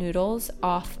these noodles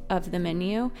off of the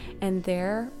menu, and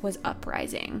there was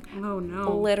uprising. Oh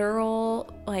no. Literal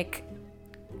like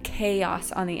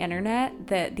chaos on the internet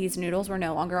that these noodles were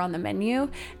no longer on the menu.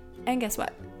 And guess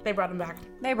what? They brought them back.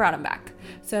 They brought them back.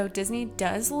 So Disney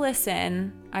does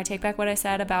listen. I take back what I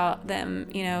said about them,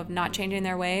 not changing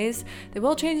their ways. They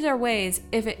will change their ways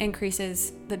if it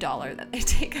increases the dollar that they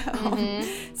take home.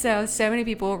 Mm-hmm. So many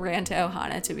people ran to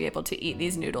Ohana to be able to eat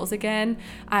these noodles again.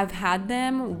 I've had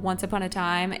them once upon a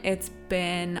time. It's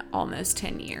been almost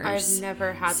 10 years. I've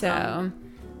never had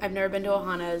them. I've never been to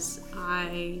Ohana's.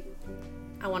 I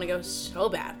want to go so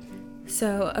bad.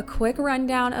 So a quick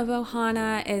rundown of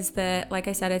Ohana is that, like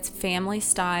I said, it's family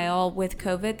style. With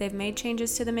COVID, they've made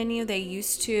changes to the menu. They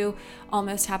used to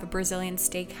almost have a Brazilian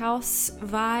steakhouse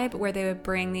vibe where they would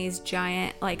bring these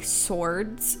giant like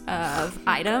swords of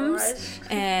items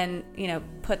and,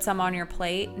 put some on your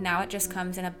plate. Now it just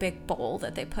comes in a big bowl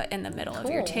that they put in the middle of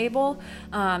your table.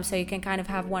 So you can kind of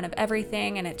have one of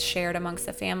everything, and it's shared amongst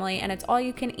the family, and it's all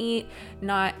you can eat,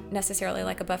 not necessarily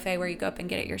like a buffet where you go up and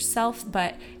get it yourself.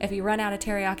 But if you run out of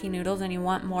teriyaki noodles and you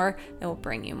want more, they will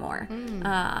bring you more.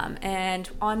 And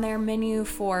on their menu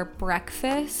for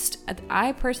breakfast,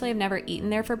 I personally have never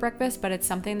eaten there for breakfast, but it's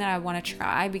something that I want to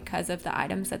try because of the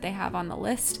items that they have on the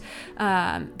list.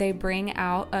 They bring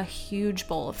out a huge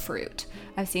bowl of fruit.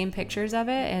 I've seen pictures of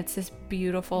it, and it's this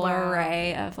beautiful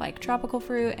array of like tropical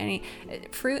fruit.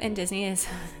 Fruit in Disney is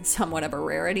somewhat of a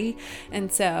rarity,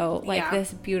 and so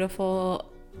this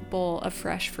beautiful bowl of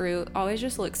fresh fruit always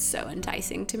just looks so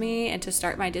enticing to me. And to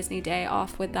start my Disney day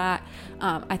off with that,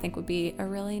 I think would be a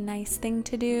really nice thing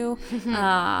to do.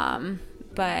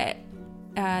 But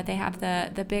they have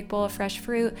the big bowl of fresh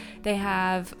fruit. They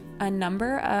have a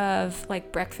number of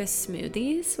like breakfast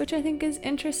smoothies, which I think is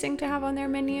interesting to have on their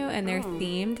menu, and they're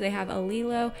themed. They have a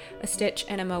Lilo, a Stitch,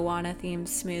 and a Moana themed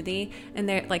smoothie, and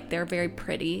they're very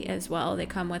pretty as well. They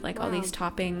come with all these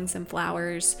toppings and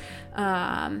flowers,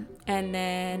 and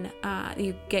then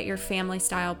you get your family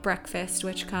style breakfast,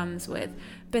 which comes with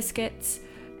biscuits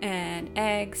and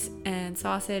eggs and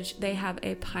sausage. They have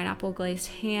a pineapple glazed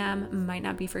ham. Might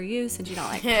not be for you since you don't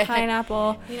like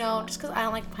pineapple. Just because I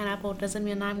don't like pineapple doesn't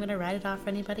mean I'm going to write it off for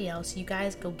anybody else. You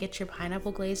guys go get your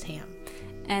pineapple glazed ham.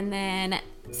 And then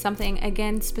something,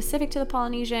 again, specific to the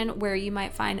Polynesian, where you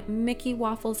might find Mickey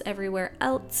waffles everywhere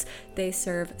else, they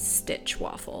serve Stitch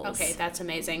waffles. Okay, that's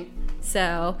amazing.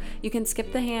 So you can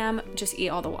skip the ham, just eat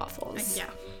all the waffles. Yeah.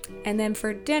 And then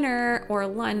for dinner or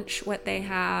lunch, what they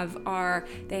have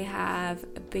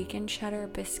bacon cheddar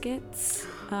biscuits,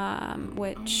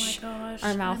 which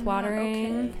are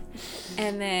mouth-watering. Okay.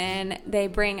 And then they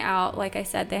bring out, like I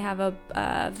said, they have a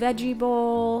veggie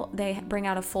bowl. They bring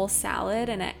out a full salad,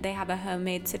 and they have a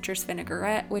homemade citrus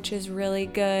vinaigrette, which is really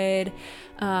good.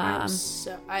 We're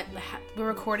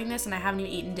recording this, and I haven't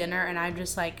even eaten dinner, and I'm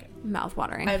just like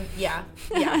mouth-watering. Yeah.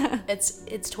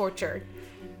 It's torture.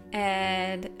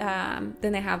 And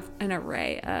then they have an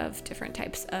array of different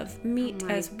types of meat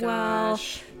as well.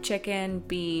 Chicken,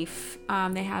 beef.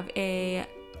 They have a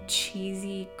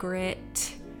cheesy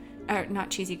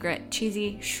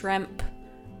shrimp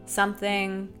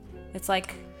something. It's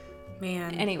like,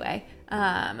 man. Anyway,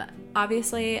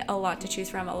 obviously a lot to choose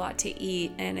from, a lot to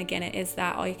eat, and again, it is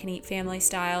that all you can eat family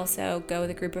style, so go with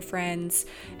a group of friends.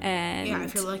 And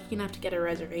if you're lucky enough to get a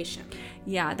reservation.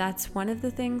 Yeah, that's one of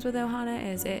the things with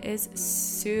Ohana, is it is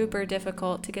super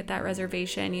difficult to get that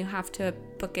reservation. You have to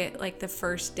book it like the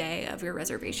first day of your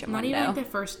reservation window. Not even like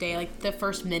the first day, like the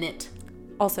first minute.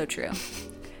 Also true.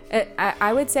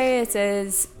 I would say it's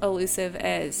as elusive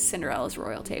as Cinderella's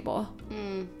Royal Table.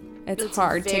 It's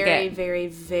hard to get. Very, very,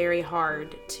 very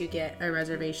hard to get a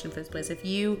reservation for this place. If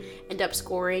you end up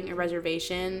scoring a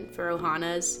reservation for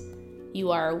Ohana's,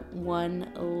 you are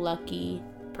one lucky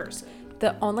person.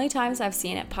 The only times I've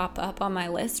seen it pop up on my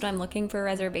list when I'm looking for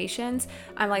reservations,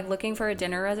 I'm like looking for a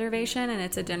dinner reservation, and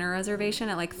it's a dinner reservation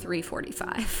at like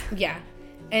 3:45. Yeah.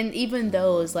 And even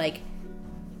those, like,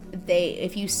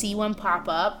 if you see one pop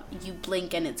up, you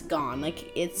blink and it's gone.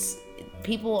 Like,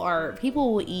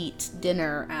 people will eat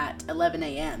dinner at 11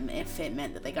 a.m. if it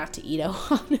meant that they got to eat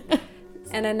Ohana.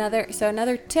 And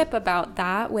another tip about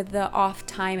that with the off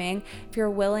timing, if you're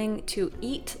willing to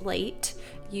eat late,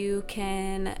 you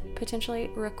can potentially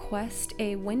request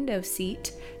a window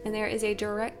seat, and there is a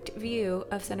direct view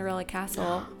of Cinderella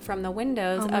Castle from the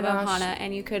windows of Ohana,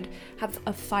 and you could have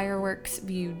a fireworks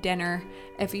view dinner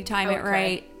if you time it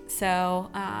right. So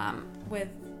with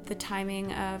the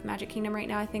timing of Magic Kingdom right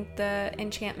now, I think the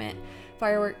Enchantment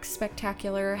fireworks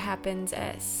spectacular happens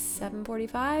at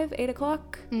 7:45, 8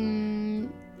 o'clock.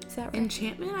 Is that right?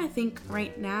 Enchantment, I think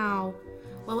right now,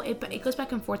 well, it goes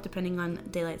back and forth depending on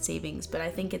daylight savings, but I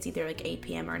think it's either like 8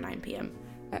 p.m. or 9 p.m.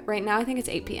 Right now, I think it's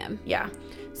 8 p.m. Yeah.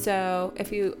 So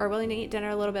if you are willing to eat dinner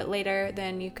a little bit later,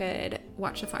 then you could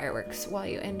watch the fireworks while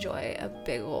you enjoy a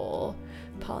big ol'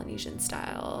 Polynesian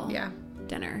style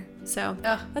dinner. So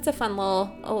that's a fun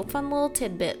little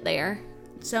tidbit there.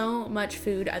 So much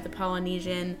food at the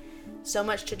Polynesian, so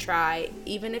much to try.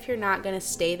 Even if you're not going to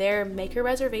stay there, make a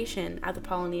reservation at the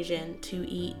Polynesian to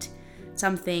eat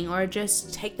something, or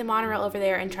just take the monorail over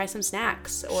there and try some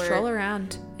snacks, or stroll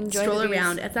around, enjoy stroll the views.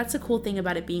 around. That's the cool thing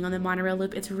about it being on the monorail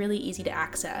loop. It's really easy to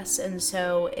access, and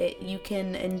so you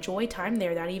can enjoy time there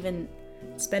without even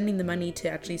spending the money to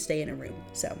actually stay in a room.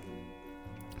 So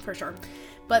for sure.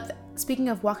 But speaking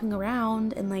of walking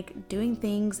around and like doing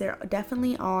things, there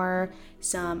definitely are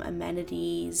some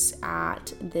amenities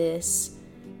at this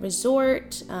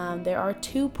resort. There are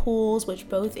 2 pools, which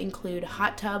both include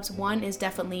hot tubs. One is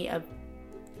definitely a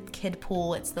kid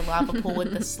pool. It's the lava pool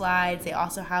with the slides. They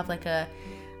also have like a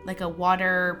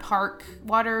water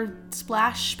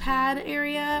splash pad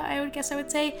area, I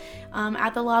would say,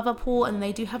 at the lava pool. And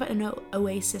they do have an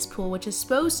oasis pool, which is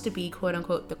supposed to be quote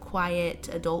unquote the quiet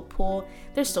adult pool.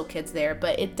 There's still kids there,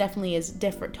 but it definitely is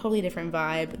totally different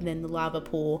vibe than the lava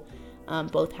pool.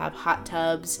 Both have hot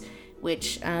tubs,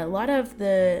 which a lot of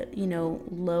the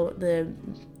the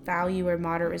value or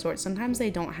moderate resorts, sometimes they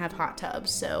don't have hot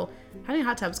tubs. So having a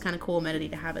hot tub is kind of cool amenity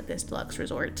to have at this deluxe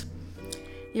resort.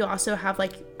 You also have,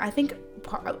 I think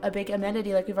a big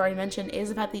amenity, like we've already mentioned, is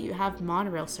the fact that you have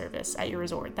monorail service at your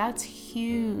resort. That's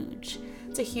huge.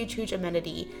 It's a huge, huge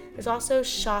amenity. There's also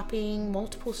shopping,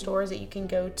 multiple stores that you can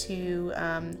go to.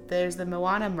 There's the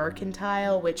Moana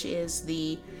Mercantile, which is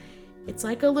it's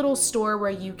like a little store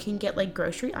where you can get like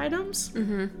grocery items.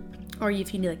 Or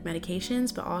if you need like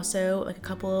medications, but also like a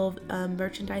couple of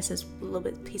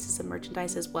pieces of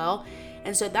merchandise as well.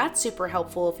 And so that's super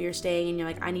helpful if you're staying and you're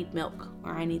like, I need milk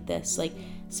or I need this. Like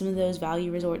some of those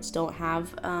value resorts don't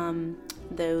have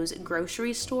those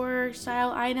grocery store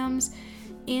style items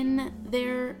in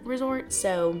their resort.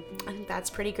 So I think that's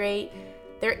pretty great.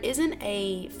 There isn't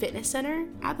a fitness center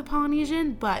at the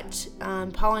Polynesian, but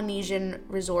Polynesian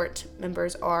resort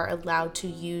members are allowed to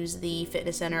use the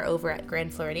fitness center over at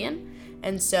Grand Floridian.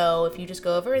 And so if you just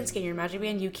go over and scan your Magic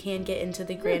Band, you can get into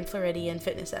the Grand Floridian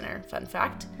Fitness Center. Fun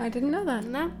fact. I didn't know that.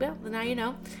 No, yeah, now you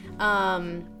know.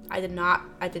 I did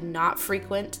not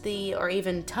frequent or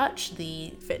even touch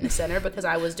the fitness center because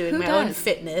I was doing my own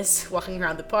fitness walking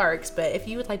around the parks. But if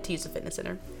you would like to use the fitness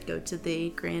center, go to the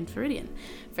Grand Floridian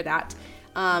for that.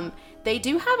 They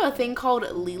do have a thing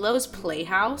called Lilo's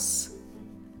Playhouse,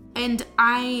 and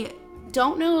I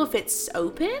don't know if it's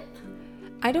open.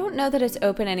 I don't know that it's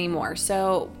open anymore.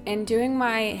 So in doing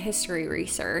my history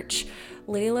research,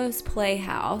 Lilo's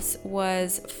Playhouse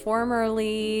was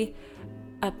formerly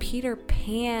a Peter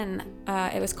Pan.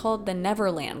 It was called the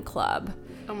Neverland Club.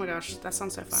 Oh my gosh, that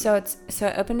sounds so fun. So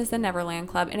it opened as the Neverland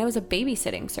Club, and it was a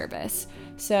babysitting service.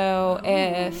 So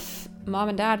if mom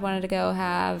and dad wanted to go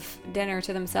have dinner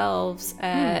to themselves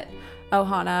at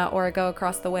Ohana, or go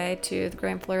across the way to the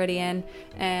Grand Floridian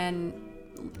and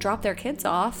drop their kids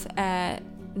off at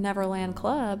Neverland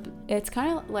Club, it's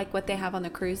kind of like what they have on the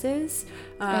cruises,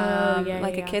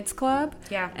 a kids club.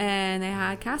 Yeah. And they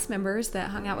had cast members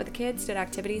that hung out with the kids, did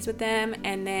activities with them,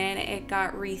 and then it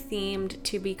got rethemed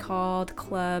to be called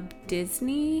Club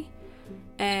Disney.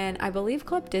 And I believe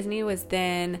Club Disney was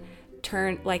then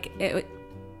turned, it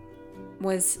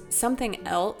was something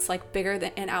else, bigger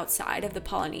than and outside of the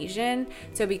Polynesian.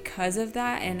 So because of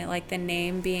that, and the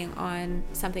name being on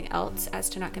something else as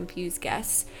to not confuse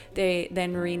guests, they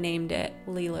then renamed it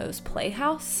Lilo's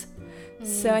Playhouse.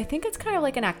 So I think it's kind of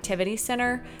like an activity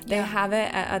center. They have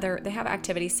it at they have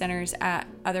activity centers at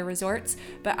other resorts,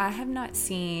 but I have not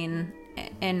seen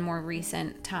in more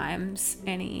recent times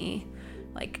any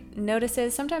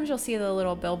notices. Sometimes you'll see the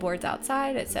little billboards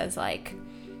outside. It says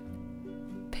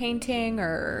painting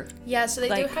or so they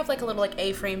do have a little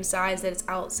A-frame size that it's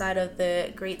outside of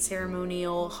the Great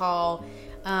Ceremonial Hall,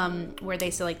 where they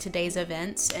say today's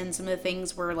events, and some of the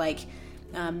things were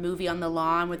movie on the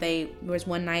lawn there was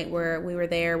one night where we were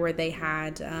there where they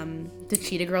had the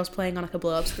Cheetah Girls playing on like a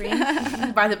blow-up screen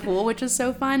by the pool, which was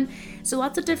so fun. So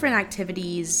lots of different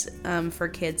activities for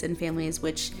kids and families,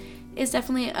 which is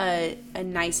definitely a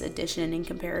nice addition in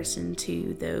comparison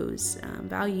to those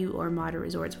value or moderate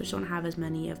resorts, which don't have as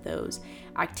many of those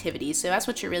activities. So that's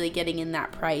what you're really getting in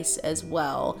that price as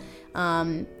well.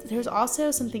 There's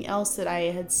also something else that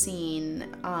I had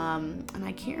seen, and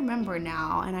I can't remember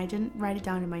now, and I didn't write it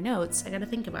down in my notes. I gotta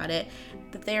think about it.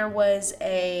 But there was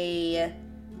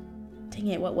dang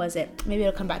it, what was it? Maybe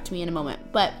it'll come back to me in a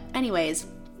moment. But anyways,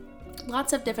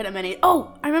 lots of different amenities.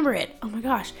 Oh, I remember it. Oh my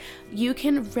gosh. You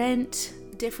can rent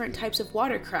different types of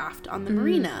watercraft on the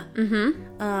marina.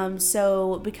 Mm-hmm.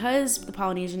 So because the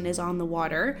Polynesian is on the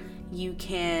water, you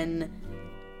can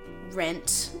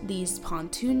rent these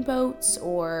pontoon boats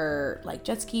or like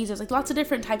jet skis. There's like lots of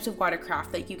different types of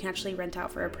watercraft that you can actually rent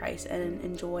out for a price and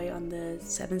enjoy on the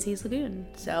Seven Seas Lagoon.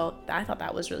 So I thought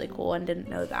that was really cool and didn't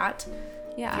know that.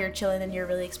 Yeah. If you're chilling in your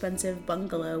really expensive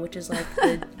bungalow, which is like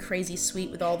the crazy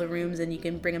suite with all the rooms, and you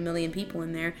can bring 1 million people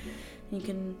in there, you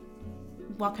can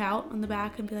walk out on the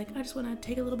back and be like, I just want to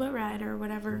take a little boat ride or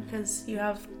whatever, because you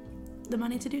have the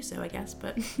money to do so, I guess.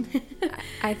 But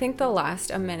I think the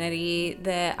last amenity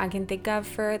that I can think of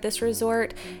for this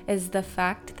resort is the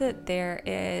fact that there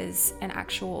is an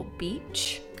actual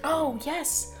beach. Oh,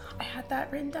 yes. I had that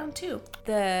written down too.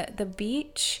 The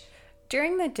beach...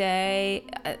 During the day,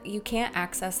 you can't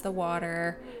access the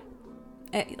water.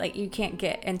 Like, you can't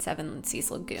get in Seven Seas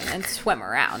Lagoon and swim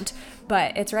around.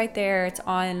 But it's right there. It's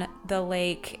on the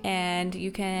lake. And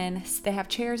they have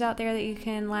chairs out there that you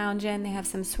can lounge in. They have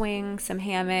some swings, some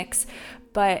hammocks.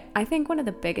 But I think one of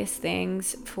the biggest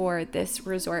things for this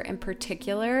resort in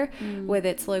particular, with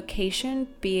its location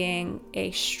being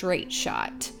a straight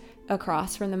shot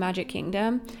across from the Magic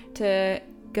Kingdom, to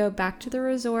go back to the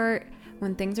resort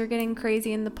when things are getting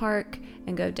crazy in the park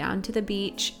and go down to the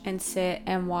beach and sit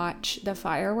and watch the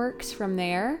fireworks from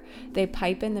there. They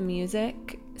pipe in the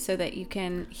music so that you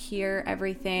can hear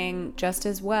everything just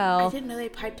as well. I didn't know they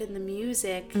piped in the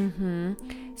music. Mm-hmm.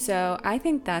 So I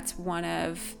think that's one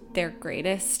of their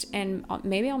greatest and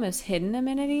maybe almost hidden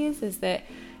amenities, is that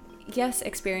yes,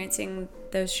 experiencing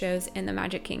those shows in the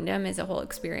Magic Kingdom is a whole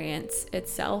experience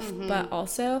itself, but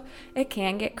also it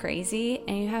can get crazy,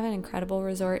 and you have an incredible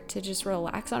resort to just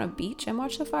relax on a beach and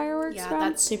watch the fireworks. Yeah, from.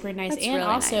 That's super nice. That's and really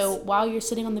also, nice. While you're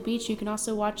sitting on the beach, you can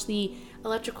also watch the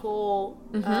electrical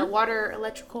what's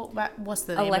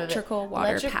the name electrical of it?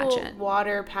 water pageant.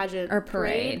 Water pageant or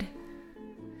parade.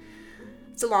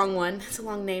 It's a long one. It's a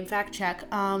long name. Fact check.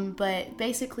 But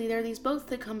basically, there are these boats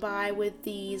that come by with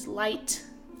these light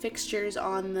fixtures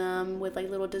on them with like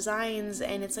little designs,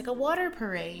 and it's like a water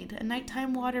parade, a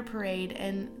nighttime water parade,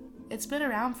 and it's been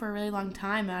around for a really long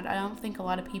time. I don't think a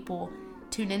lot of people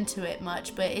tune into it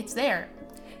much, but it's there.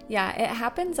 Yeah, it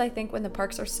happens, I think, when the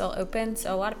parks are still open,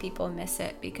 so a lot of people miss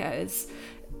it because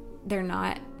they're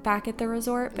not back at the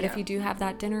resort. But if you do have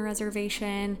that dinner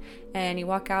reservation and you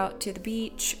walk out to the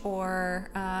beach or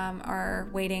are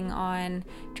waiting on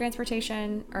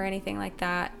transportation or anything like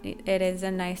that, it is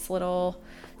a nice little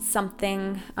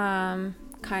something.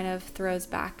 Kind of throws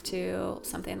back to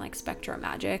something like Spectra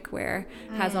Magic, where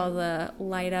it has all the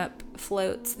light up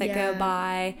floats that go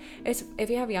by. If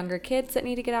you have younger kids that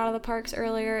need to get out of the parks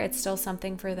earlier, it's still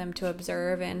something for them to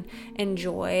observe and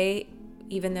enjoy,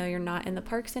 even though you're not in the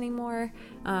parks anymore.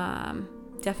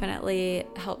 Definitely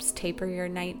helps taper your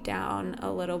night down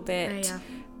a little bit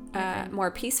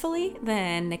more peacefully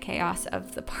than the chaos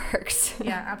of the parks.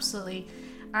 Yeah, absolutely.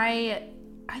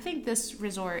 I think this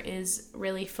resort is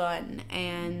really fun,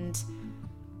 and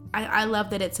I love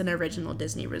that it's an original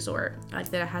Disney resort. I like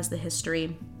that it has the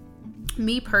history.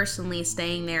 Me personally,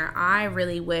 staying there, I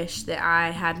really wish that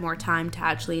I had more time to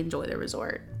actually enjoy the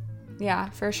resort. Yeah,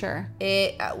 for sure.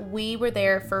 We were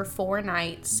there for 4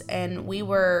 nights, and we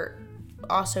were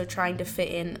also trying to fit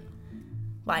in,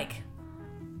 we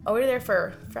were there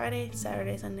for Friday,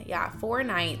 Saturday, Sunday. Yeah, 4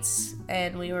 nights,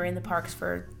 and we were in the parks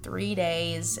for 3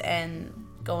 days and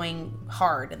going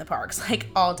hard in the parks, like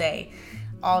all day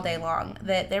long.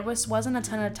 That there wasn't a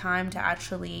ton of time to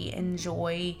actually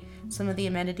enjoy some of the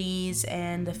amenities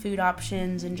and the food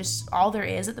options and just all there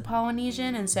is at the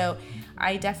Polynesian. And so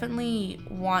I definitely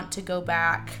want to go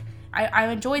back. I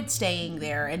enjoyed staying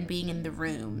there and being in the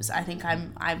rooms. I think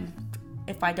I'm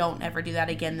if I don't ever do that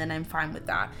again, then I'm fine with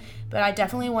that. But I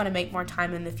definitely want to make more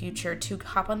time in the future to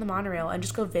hop on the monorail and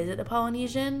just go visit the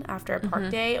Polynesian after a park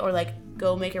day, or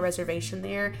go make a reservation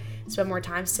there, spend more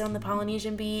time, sit on the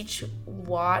Polynesian beach,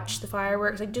 watch the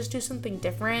fireworks, like just do something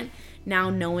different now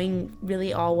knowing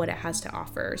really all what it has to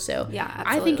offer. So yeah,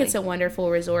 absolutely. I think it's a wonderful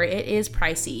resort. It is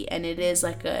pricey, and it is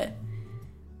like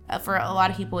for a lot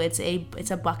of people it's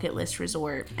a bucket list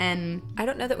resort. And I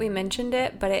don't know that we mentioned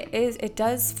it, but it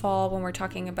does fall when we're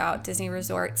talking about Disney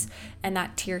resorts and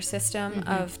that tier system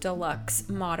of deluxe,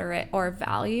 moderate, or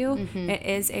value. It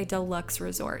is a deluxe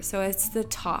resort, so it's the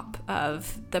top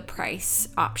of the price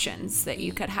options that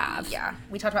you could have. Yeah,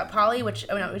 we talked about we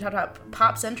talked about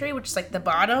Pop Century, which is like the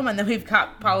bottom, and then we've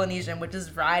got Polynesian, which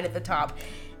is right at the top.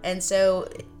 And so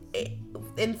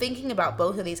in thinking about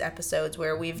both of these episodes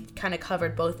where we've kind of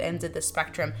covered both ends of the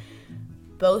spectrum,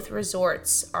 both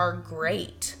resorts are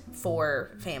great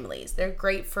for families. They're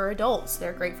great for adults.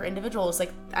 They're great for individuals.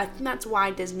 Like, I think that's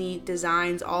why Disney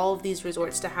designs all of these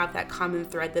resorts to have that common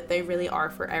thread that they really are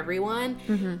for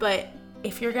everyone. But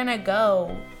if you're gonna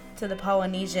go to the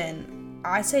Polynesian,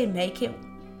 I say make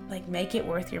it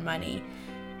worth your money.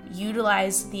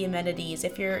 Utilize the amenities.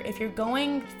 If you're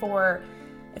going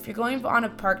on a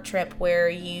park trip where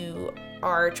you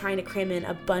are trying to cram in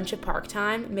a bunch of park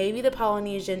time, maybe the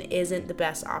Polynesian isn't the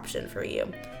best option for you.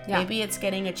 Yeah. Maybe it's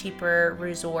getting a cheaper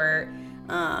resort.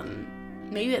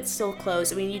 Maybe it's still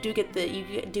close. I mean, you do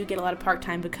get a lot of park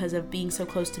time because of being so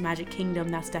close to Magic Kingdom.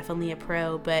 That's definitely a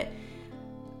pro. But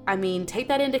I mean, take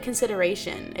that into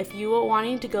consideration. If you are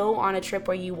wanting to go on a trip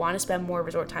where you want to spend more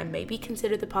resort time, maybe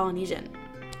consider the Polynesian.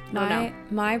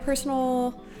 My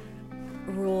personal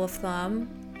rule of thumb,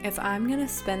 if I'm going to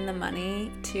spend the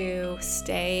money to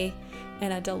stay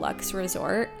in a deluxe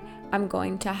resort, I'm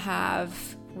going to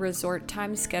have resort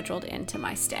time scheduled into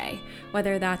my stay.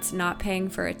 Whether that's not paying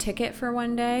for a ticket for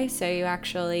one day, so you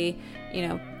actually,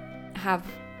 have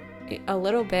a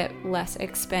little bit less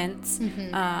expense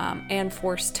and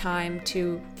force time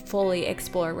to fully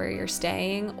explore where you're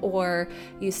staying, or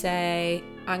you say,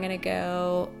 I'm going to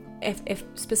go... If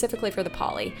specifically for the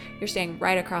Poly, you're staying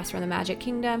right across from the Magic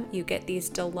Kingdom, you get these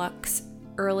deluxe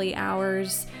early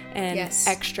hours and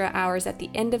extra hours at the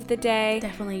end of the day.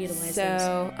 Definitely utilize those.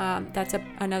 So that's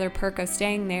another perk of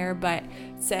staying there. But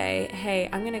say, hey,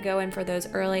 I'm going to go in for those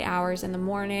early hours in the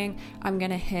morning. I'm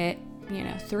going to hit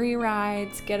 3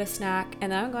 rides, get a snack,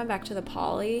 and then I'm going back to the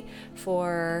Poly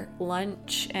for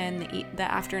lunch and the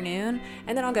afternoon,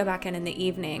 and then I'll go back in the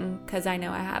evening because I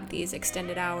know I have these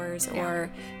extended hours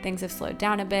or things have slowed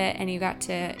down a bit, and you got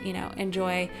to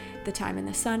enjoy the time in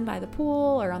the sun by the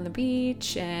pool or on the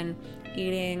beach and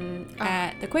eating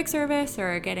at the quick service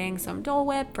or getting some Dole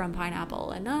Whip from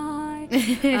Pineapple and all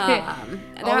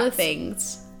the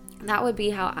things. That would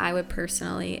be how I would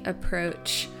personally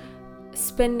approach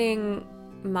spending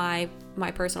my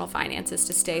personal finances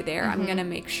to stay there. I'm going to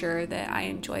make sure that I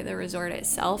enjoy the resort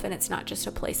itself and it's not just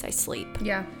a place I sleep.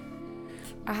 Yeah.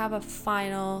 I have a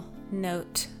final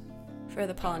note for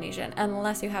the Polynesian,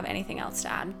 unless you have anything else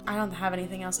to add. I don't have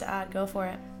anything else to add. Go for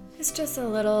it. It's just a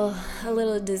little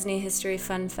Disney history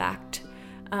fun fact.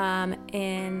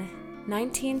 In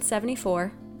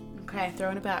 1974. Okay,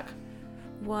 throwing it back.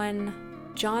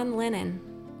 One John Lennon.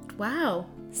 Wow.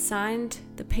 Signed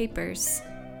the papers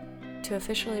to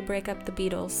officially break up the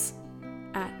Beatles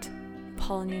at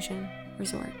Polynesian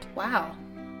Resort. Wow.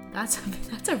 That's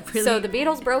a really... So the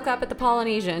Beatles broke up at the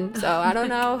Polynesian, so I don't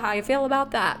know how you feel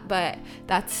about that, but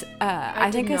that's,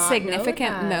 I think, a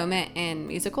significant moment in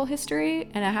musical history,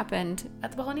 and it happened...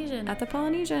 At the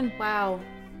Polynesian. Wow.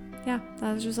 Yeah,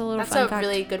 that was just a little fun fact. That's a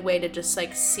really good way to just,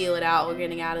 seal it out. We're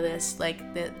getting out of this,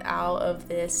 out of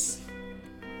this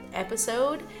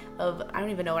episode of... I don't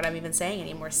even know what I'm even saying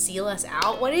anymore. Seal us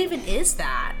out? What even is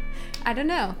that? I don't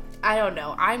know.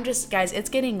 I'm just... Guys, it's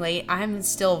getting late. I'm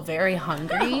still very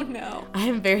hungry. Oh, no.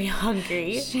 I'm very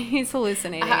hungry. She's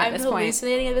hallucinating at this point. I'm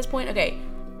hallucinating at this point? Okay.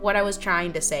 What I was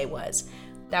trying to say was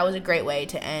that was a great way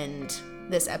to end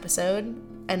this episode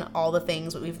and all the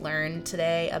things that we've learned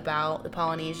today about the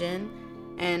Polynesian.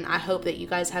 And I hope that you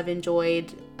guys have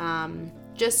enjoyed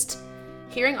just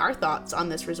hearing our thoughts on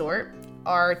this resort,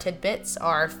 our tidbits,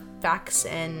 our facts,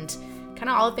 and kind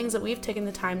of all the things that we've taken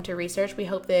the time to research. We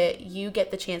hope that you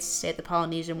get the chance to stay at the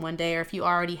Polynesian one day, or if you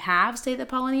already have stayed at the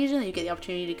Polynesian, that you get the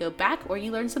opportunity to go back, or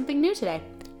you learn something new today.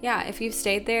 Yeah, if you've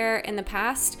stayed there in the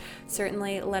past,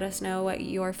 certainly let us know what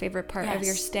your favorite part of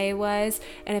your stay was.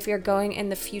 And if you're going in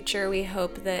the future, we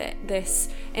hope that this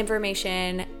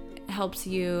information helps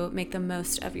you make the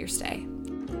most of your stay.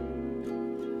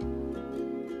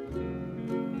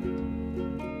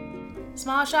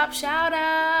 Small shop shout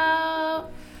out.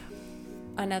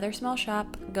 Another small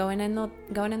shop going in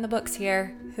the books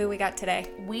here. Who we got today?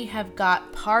 We have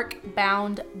got Park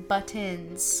Bound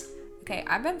Buttons. Okay,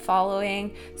 I've been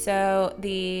following, so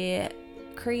the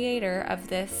creator of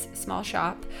this small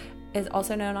shop is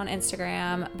also known on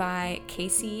Instagram by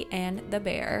Casey and the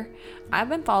Bear. I've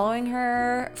been following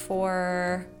her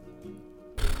for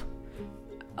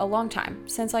a long time,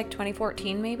 since like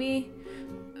 2014 maybe.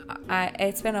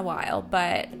 It's been a while,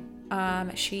 but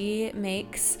she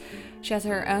has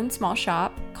her own small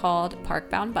shop called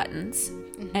Parkbound Buttons,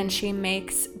 and she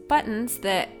makes buttons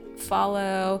that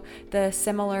follow the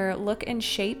similar look and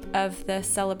shape of the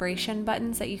celebration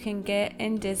buttons that you can get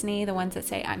in Disney, the ones that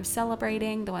say I'm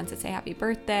celebrating, the ones that say happy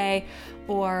birthday,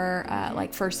 or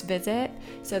like first visit.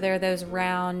 So they're those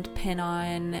round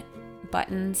pin-on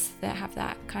buttons that have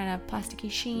that kind of plasticky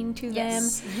sheen to them.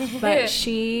 But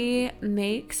she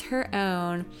makes her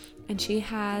own, and she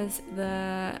has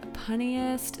the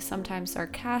punniest, sometimes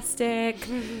sarcastic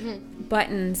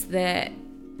buttons that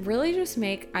really just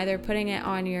make either putting it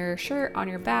on your shirt, on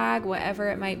your bag, whatever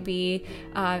it might be,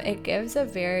 it gives a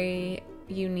very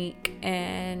unique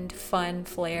and fun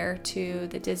flair to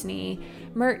the Disney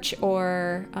merch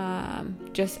or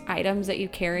just items that you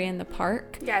carry in the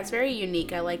park. Yeah, it's very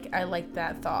unique. I like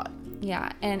that thought.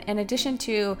 Yeah, and in addition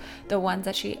to the ones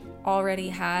that she already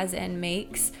has and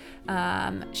makes,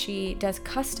 she does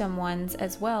custom ones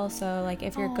as well. So like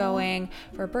if you're going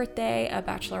for a birthday, a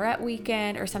bachelorette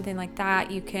weekend, or something like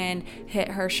that, you can hit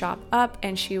her shop up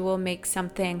and she will make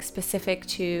something specific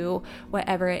to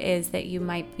whatever it is that you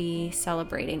might be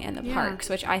celebrating in the parks,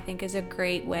 which I think is a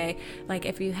great way. Like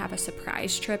if you have a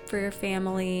surprise trip for your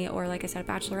family, or like I said,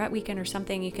 a bachelorette weekend or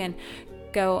something, you can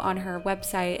go on her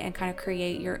website and kind of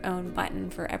create your own button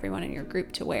for everyone in your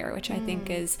group to wear, which I think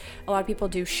is, a lot of people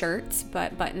do shirts,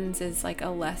 but buttons is like a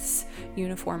less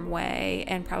uniform way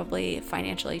and probably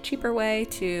financially cheaper way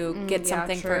to get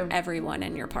something for everyone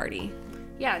in your party.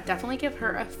 Yeah, definitely give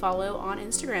her a follow on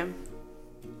Instagram.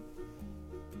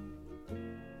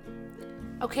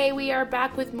 Okay, we are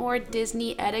back with more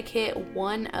Disney Etiquette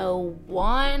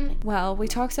 101. Well, we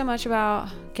talk so much about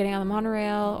getting on the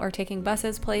monorail or taking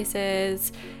buses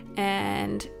places,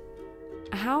 and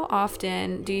how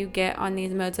often do you get on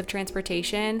these modes of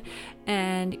transportation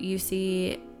and you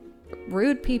see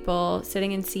rude people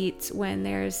sitting in seats when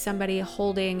there's somebody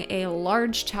holding a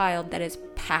large child that is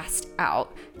passed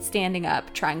out, standing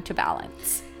up, trying to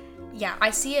balance? Yeah,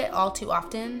 I see it all too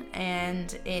often,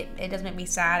 and it does make me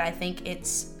sad. I think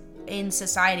it's, in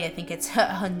society, I think it's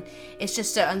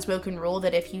just an unspoken rule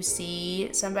that if you see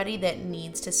somebody that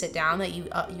needs to sit down, that you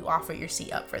offer your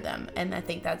seat up for them. And I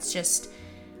think that's just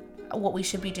what we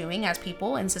should be doing as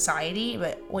people in society.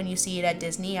 But when you see it at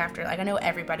Disney, after, like, I know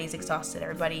everybody's exhausted,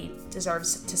 everybody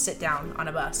deserves to sit down on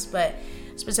a bus, but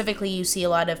specifically you see a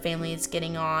lot of families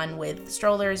getting on with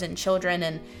strollers and children,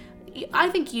 and I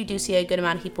think you do see a good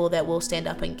amount of people that will stand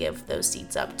up and give those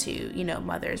seats up to, you know,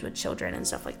 mothers with children and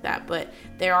stuff like that. But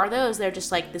there are those, they're just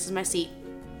like, this is my seat,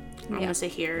 I'm gonna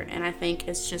sit here. And I think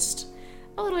it's just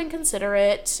a little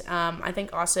inconsiderate. I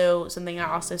think also something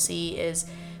I also see is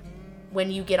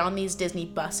when you get on these Disney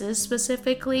buses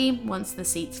specifically, once the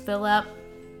seats fill up,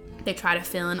 they try to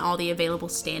fill in all the available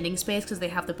standing space because they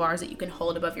have the bars that you can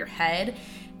hold above your head.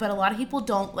 But a lot of people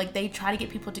don't, like, they try to get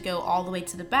people to go all the way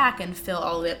to the back and fill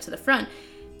all the way up to the front.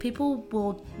 People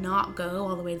will not go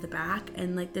all the way to the back,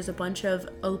 and like there's a bunch of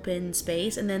open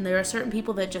space, and then there are certain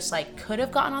people that just like could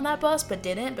have gotten on that bus but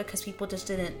didn't because people just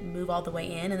didn't move all the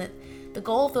way in. And the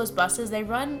goal of those buses, they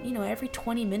run, you know, every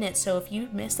 20 minutes. So if you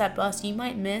miss that bus, you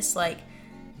might miss like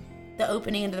the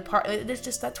opening into the park. There's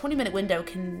just that 20-minute window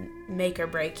can make or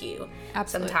break you.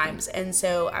 Absolutely. Sometimes. And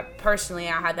so I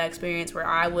had that experience where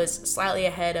I was slightly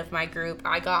ahead of my group.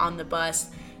 I got on the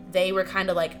bus. They were kind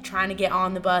of like trying to get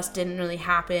on the bus, didn't really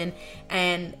happen,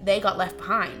 and they got left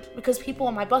behind because people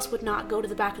on my bus would not go to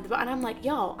the back of the bus. And I'm like,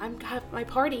 yo, my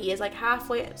party is like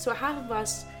halfway, so half of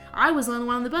us, I was the only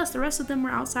one on the bus, the rest of them were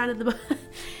outside of the bus.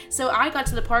 So I got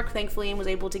to the park, thankfully, and was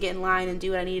able to get in line and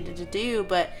do what I needed to do,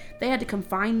 but they had to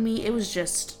confine me. It was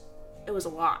a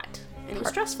lot, and it was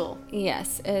stressful.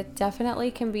 Yes, it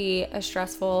definitely can be a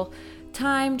stressful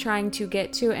time trying to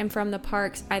get to and from the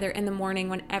parks, either in the morning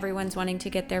when everyone's wanting to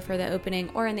get there for the opening,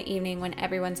 or in the evening when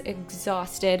everyone's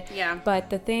exhausted. Yeah. But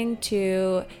the thing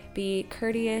to be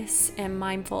courteous and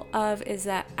mindful of is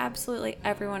that absolutely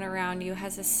everyone around you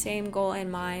has the same goal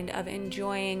in mind of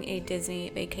enjoying a Disney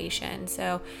vacation.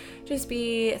 So just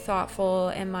be thoughtful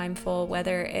and mindful,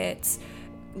 whether it's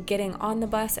getting on the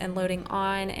bus and loading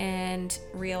on and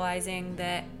realizing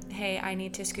that hey, I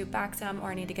need to scoot back some,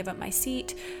 or I need to give up my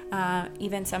seat.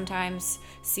 Even sometimes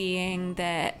seeing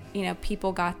that,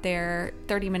 people got there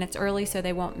 30 minutes early so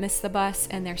they won't miss the bus,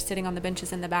 and they're sitting on the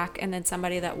benches in the back, and then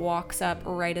somebody that walks up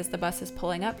right as the bus is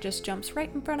pulling up just jumps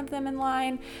right in front of them in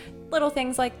line. Little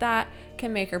things like that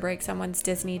can make or break someone's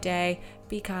Disney day.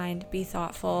 Be kind, be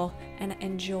thoughtful, and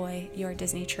enjoy your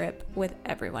Disney trip with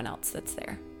everyone else that's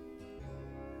there.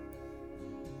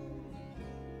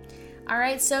 All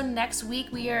right, so next week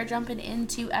we are jumping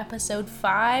into episode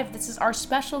 5. This is our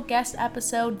special guest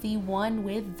episode, the one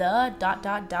with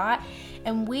the ...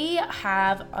 And we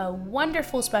have a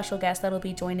wonderful special guest that'll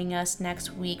be joining us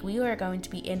next week. We are going to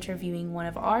be interviewing one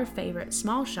of our favorite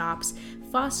small shops,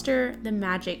 Foster the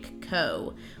Magic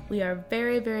Co. We are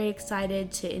very, very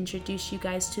excited to introduce you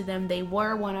guys to them. They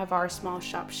were one of our small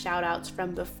shop shout outs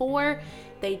from before.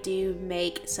 They do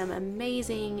make some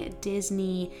amazing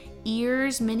Disney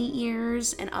ears, mini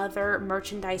ears, and other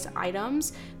merchandise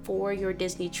items for your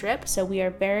Disney trip. So we are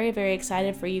very, very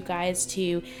excited for you guys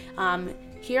to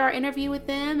hear our interview with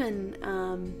them and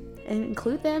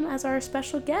include them as our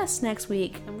special guests next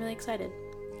week. I'm really excited.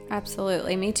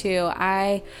 Absolutely. Me too.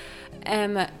 I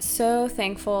am so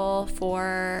thankful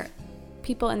for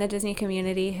people in the Disney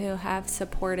community who have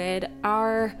supported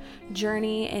our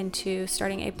journey into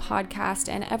starting a podcast.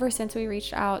 And ever since we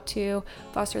reached out to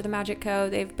Foster the Magic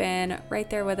Co., they've been right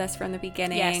there with us from the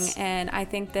beginning. Yes. And I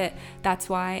think that that's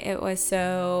why it was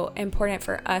so important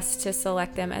for us to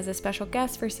select them as a special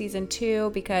guest for season 2,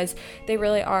 because they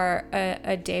really are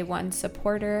a day one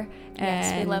supporter.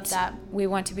 Yes, we love that. We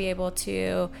want to be able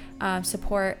to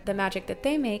support the magic that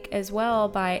they make as well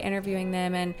by interviewing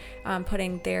them and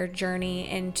putting their journey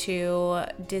into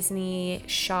Disney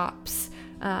shops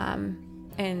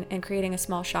and creating a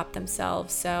small shop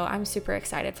themselves. So I'm super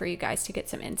excited for you guys to get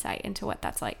some insight into what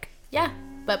that's like. Yeah,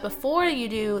 but before you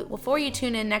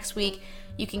tune in next week,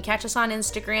 you can catch us on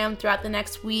Instagram throughout the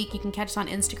next week. You can catch us on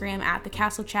Instagram at The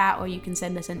Castle Chat, or you can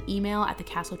send us an email at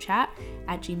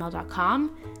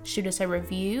thecastlechat@gmail.com. Shoot us a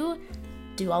review.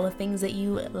 Do all the things that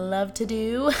you love to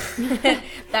do.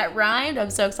 That rhymed. I'm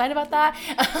so excited about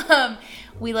that.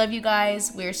 We love you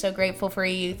guys. We're so grateful for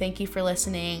you. Thank you for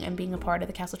listening and being a part of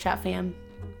the Castle Chat fam.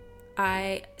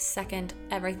 I second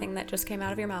everything that just came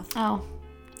out of your mouth. Oh.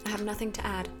 I have nothing to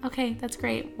add. Okay, that's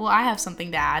great. Well, I have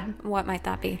something to add. What might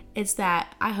that be? It's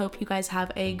that I hope you guys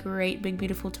have a great, big,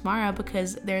 beautiful tomorrow,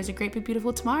 because there's a great, big,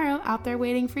 beautiful tomorrow out there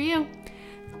waiting for you.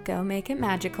 Go make it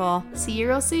magical. See you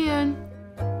real soon.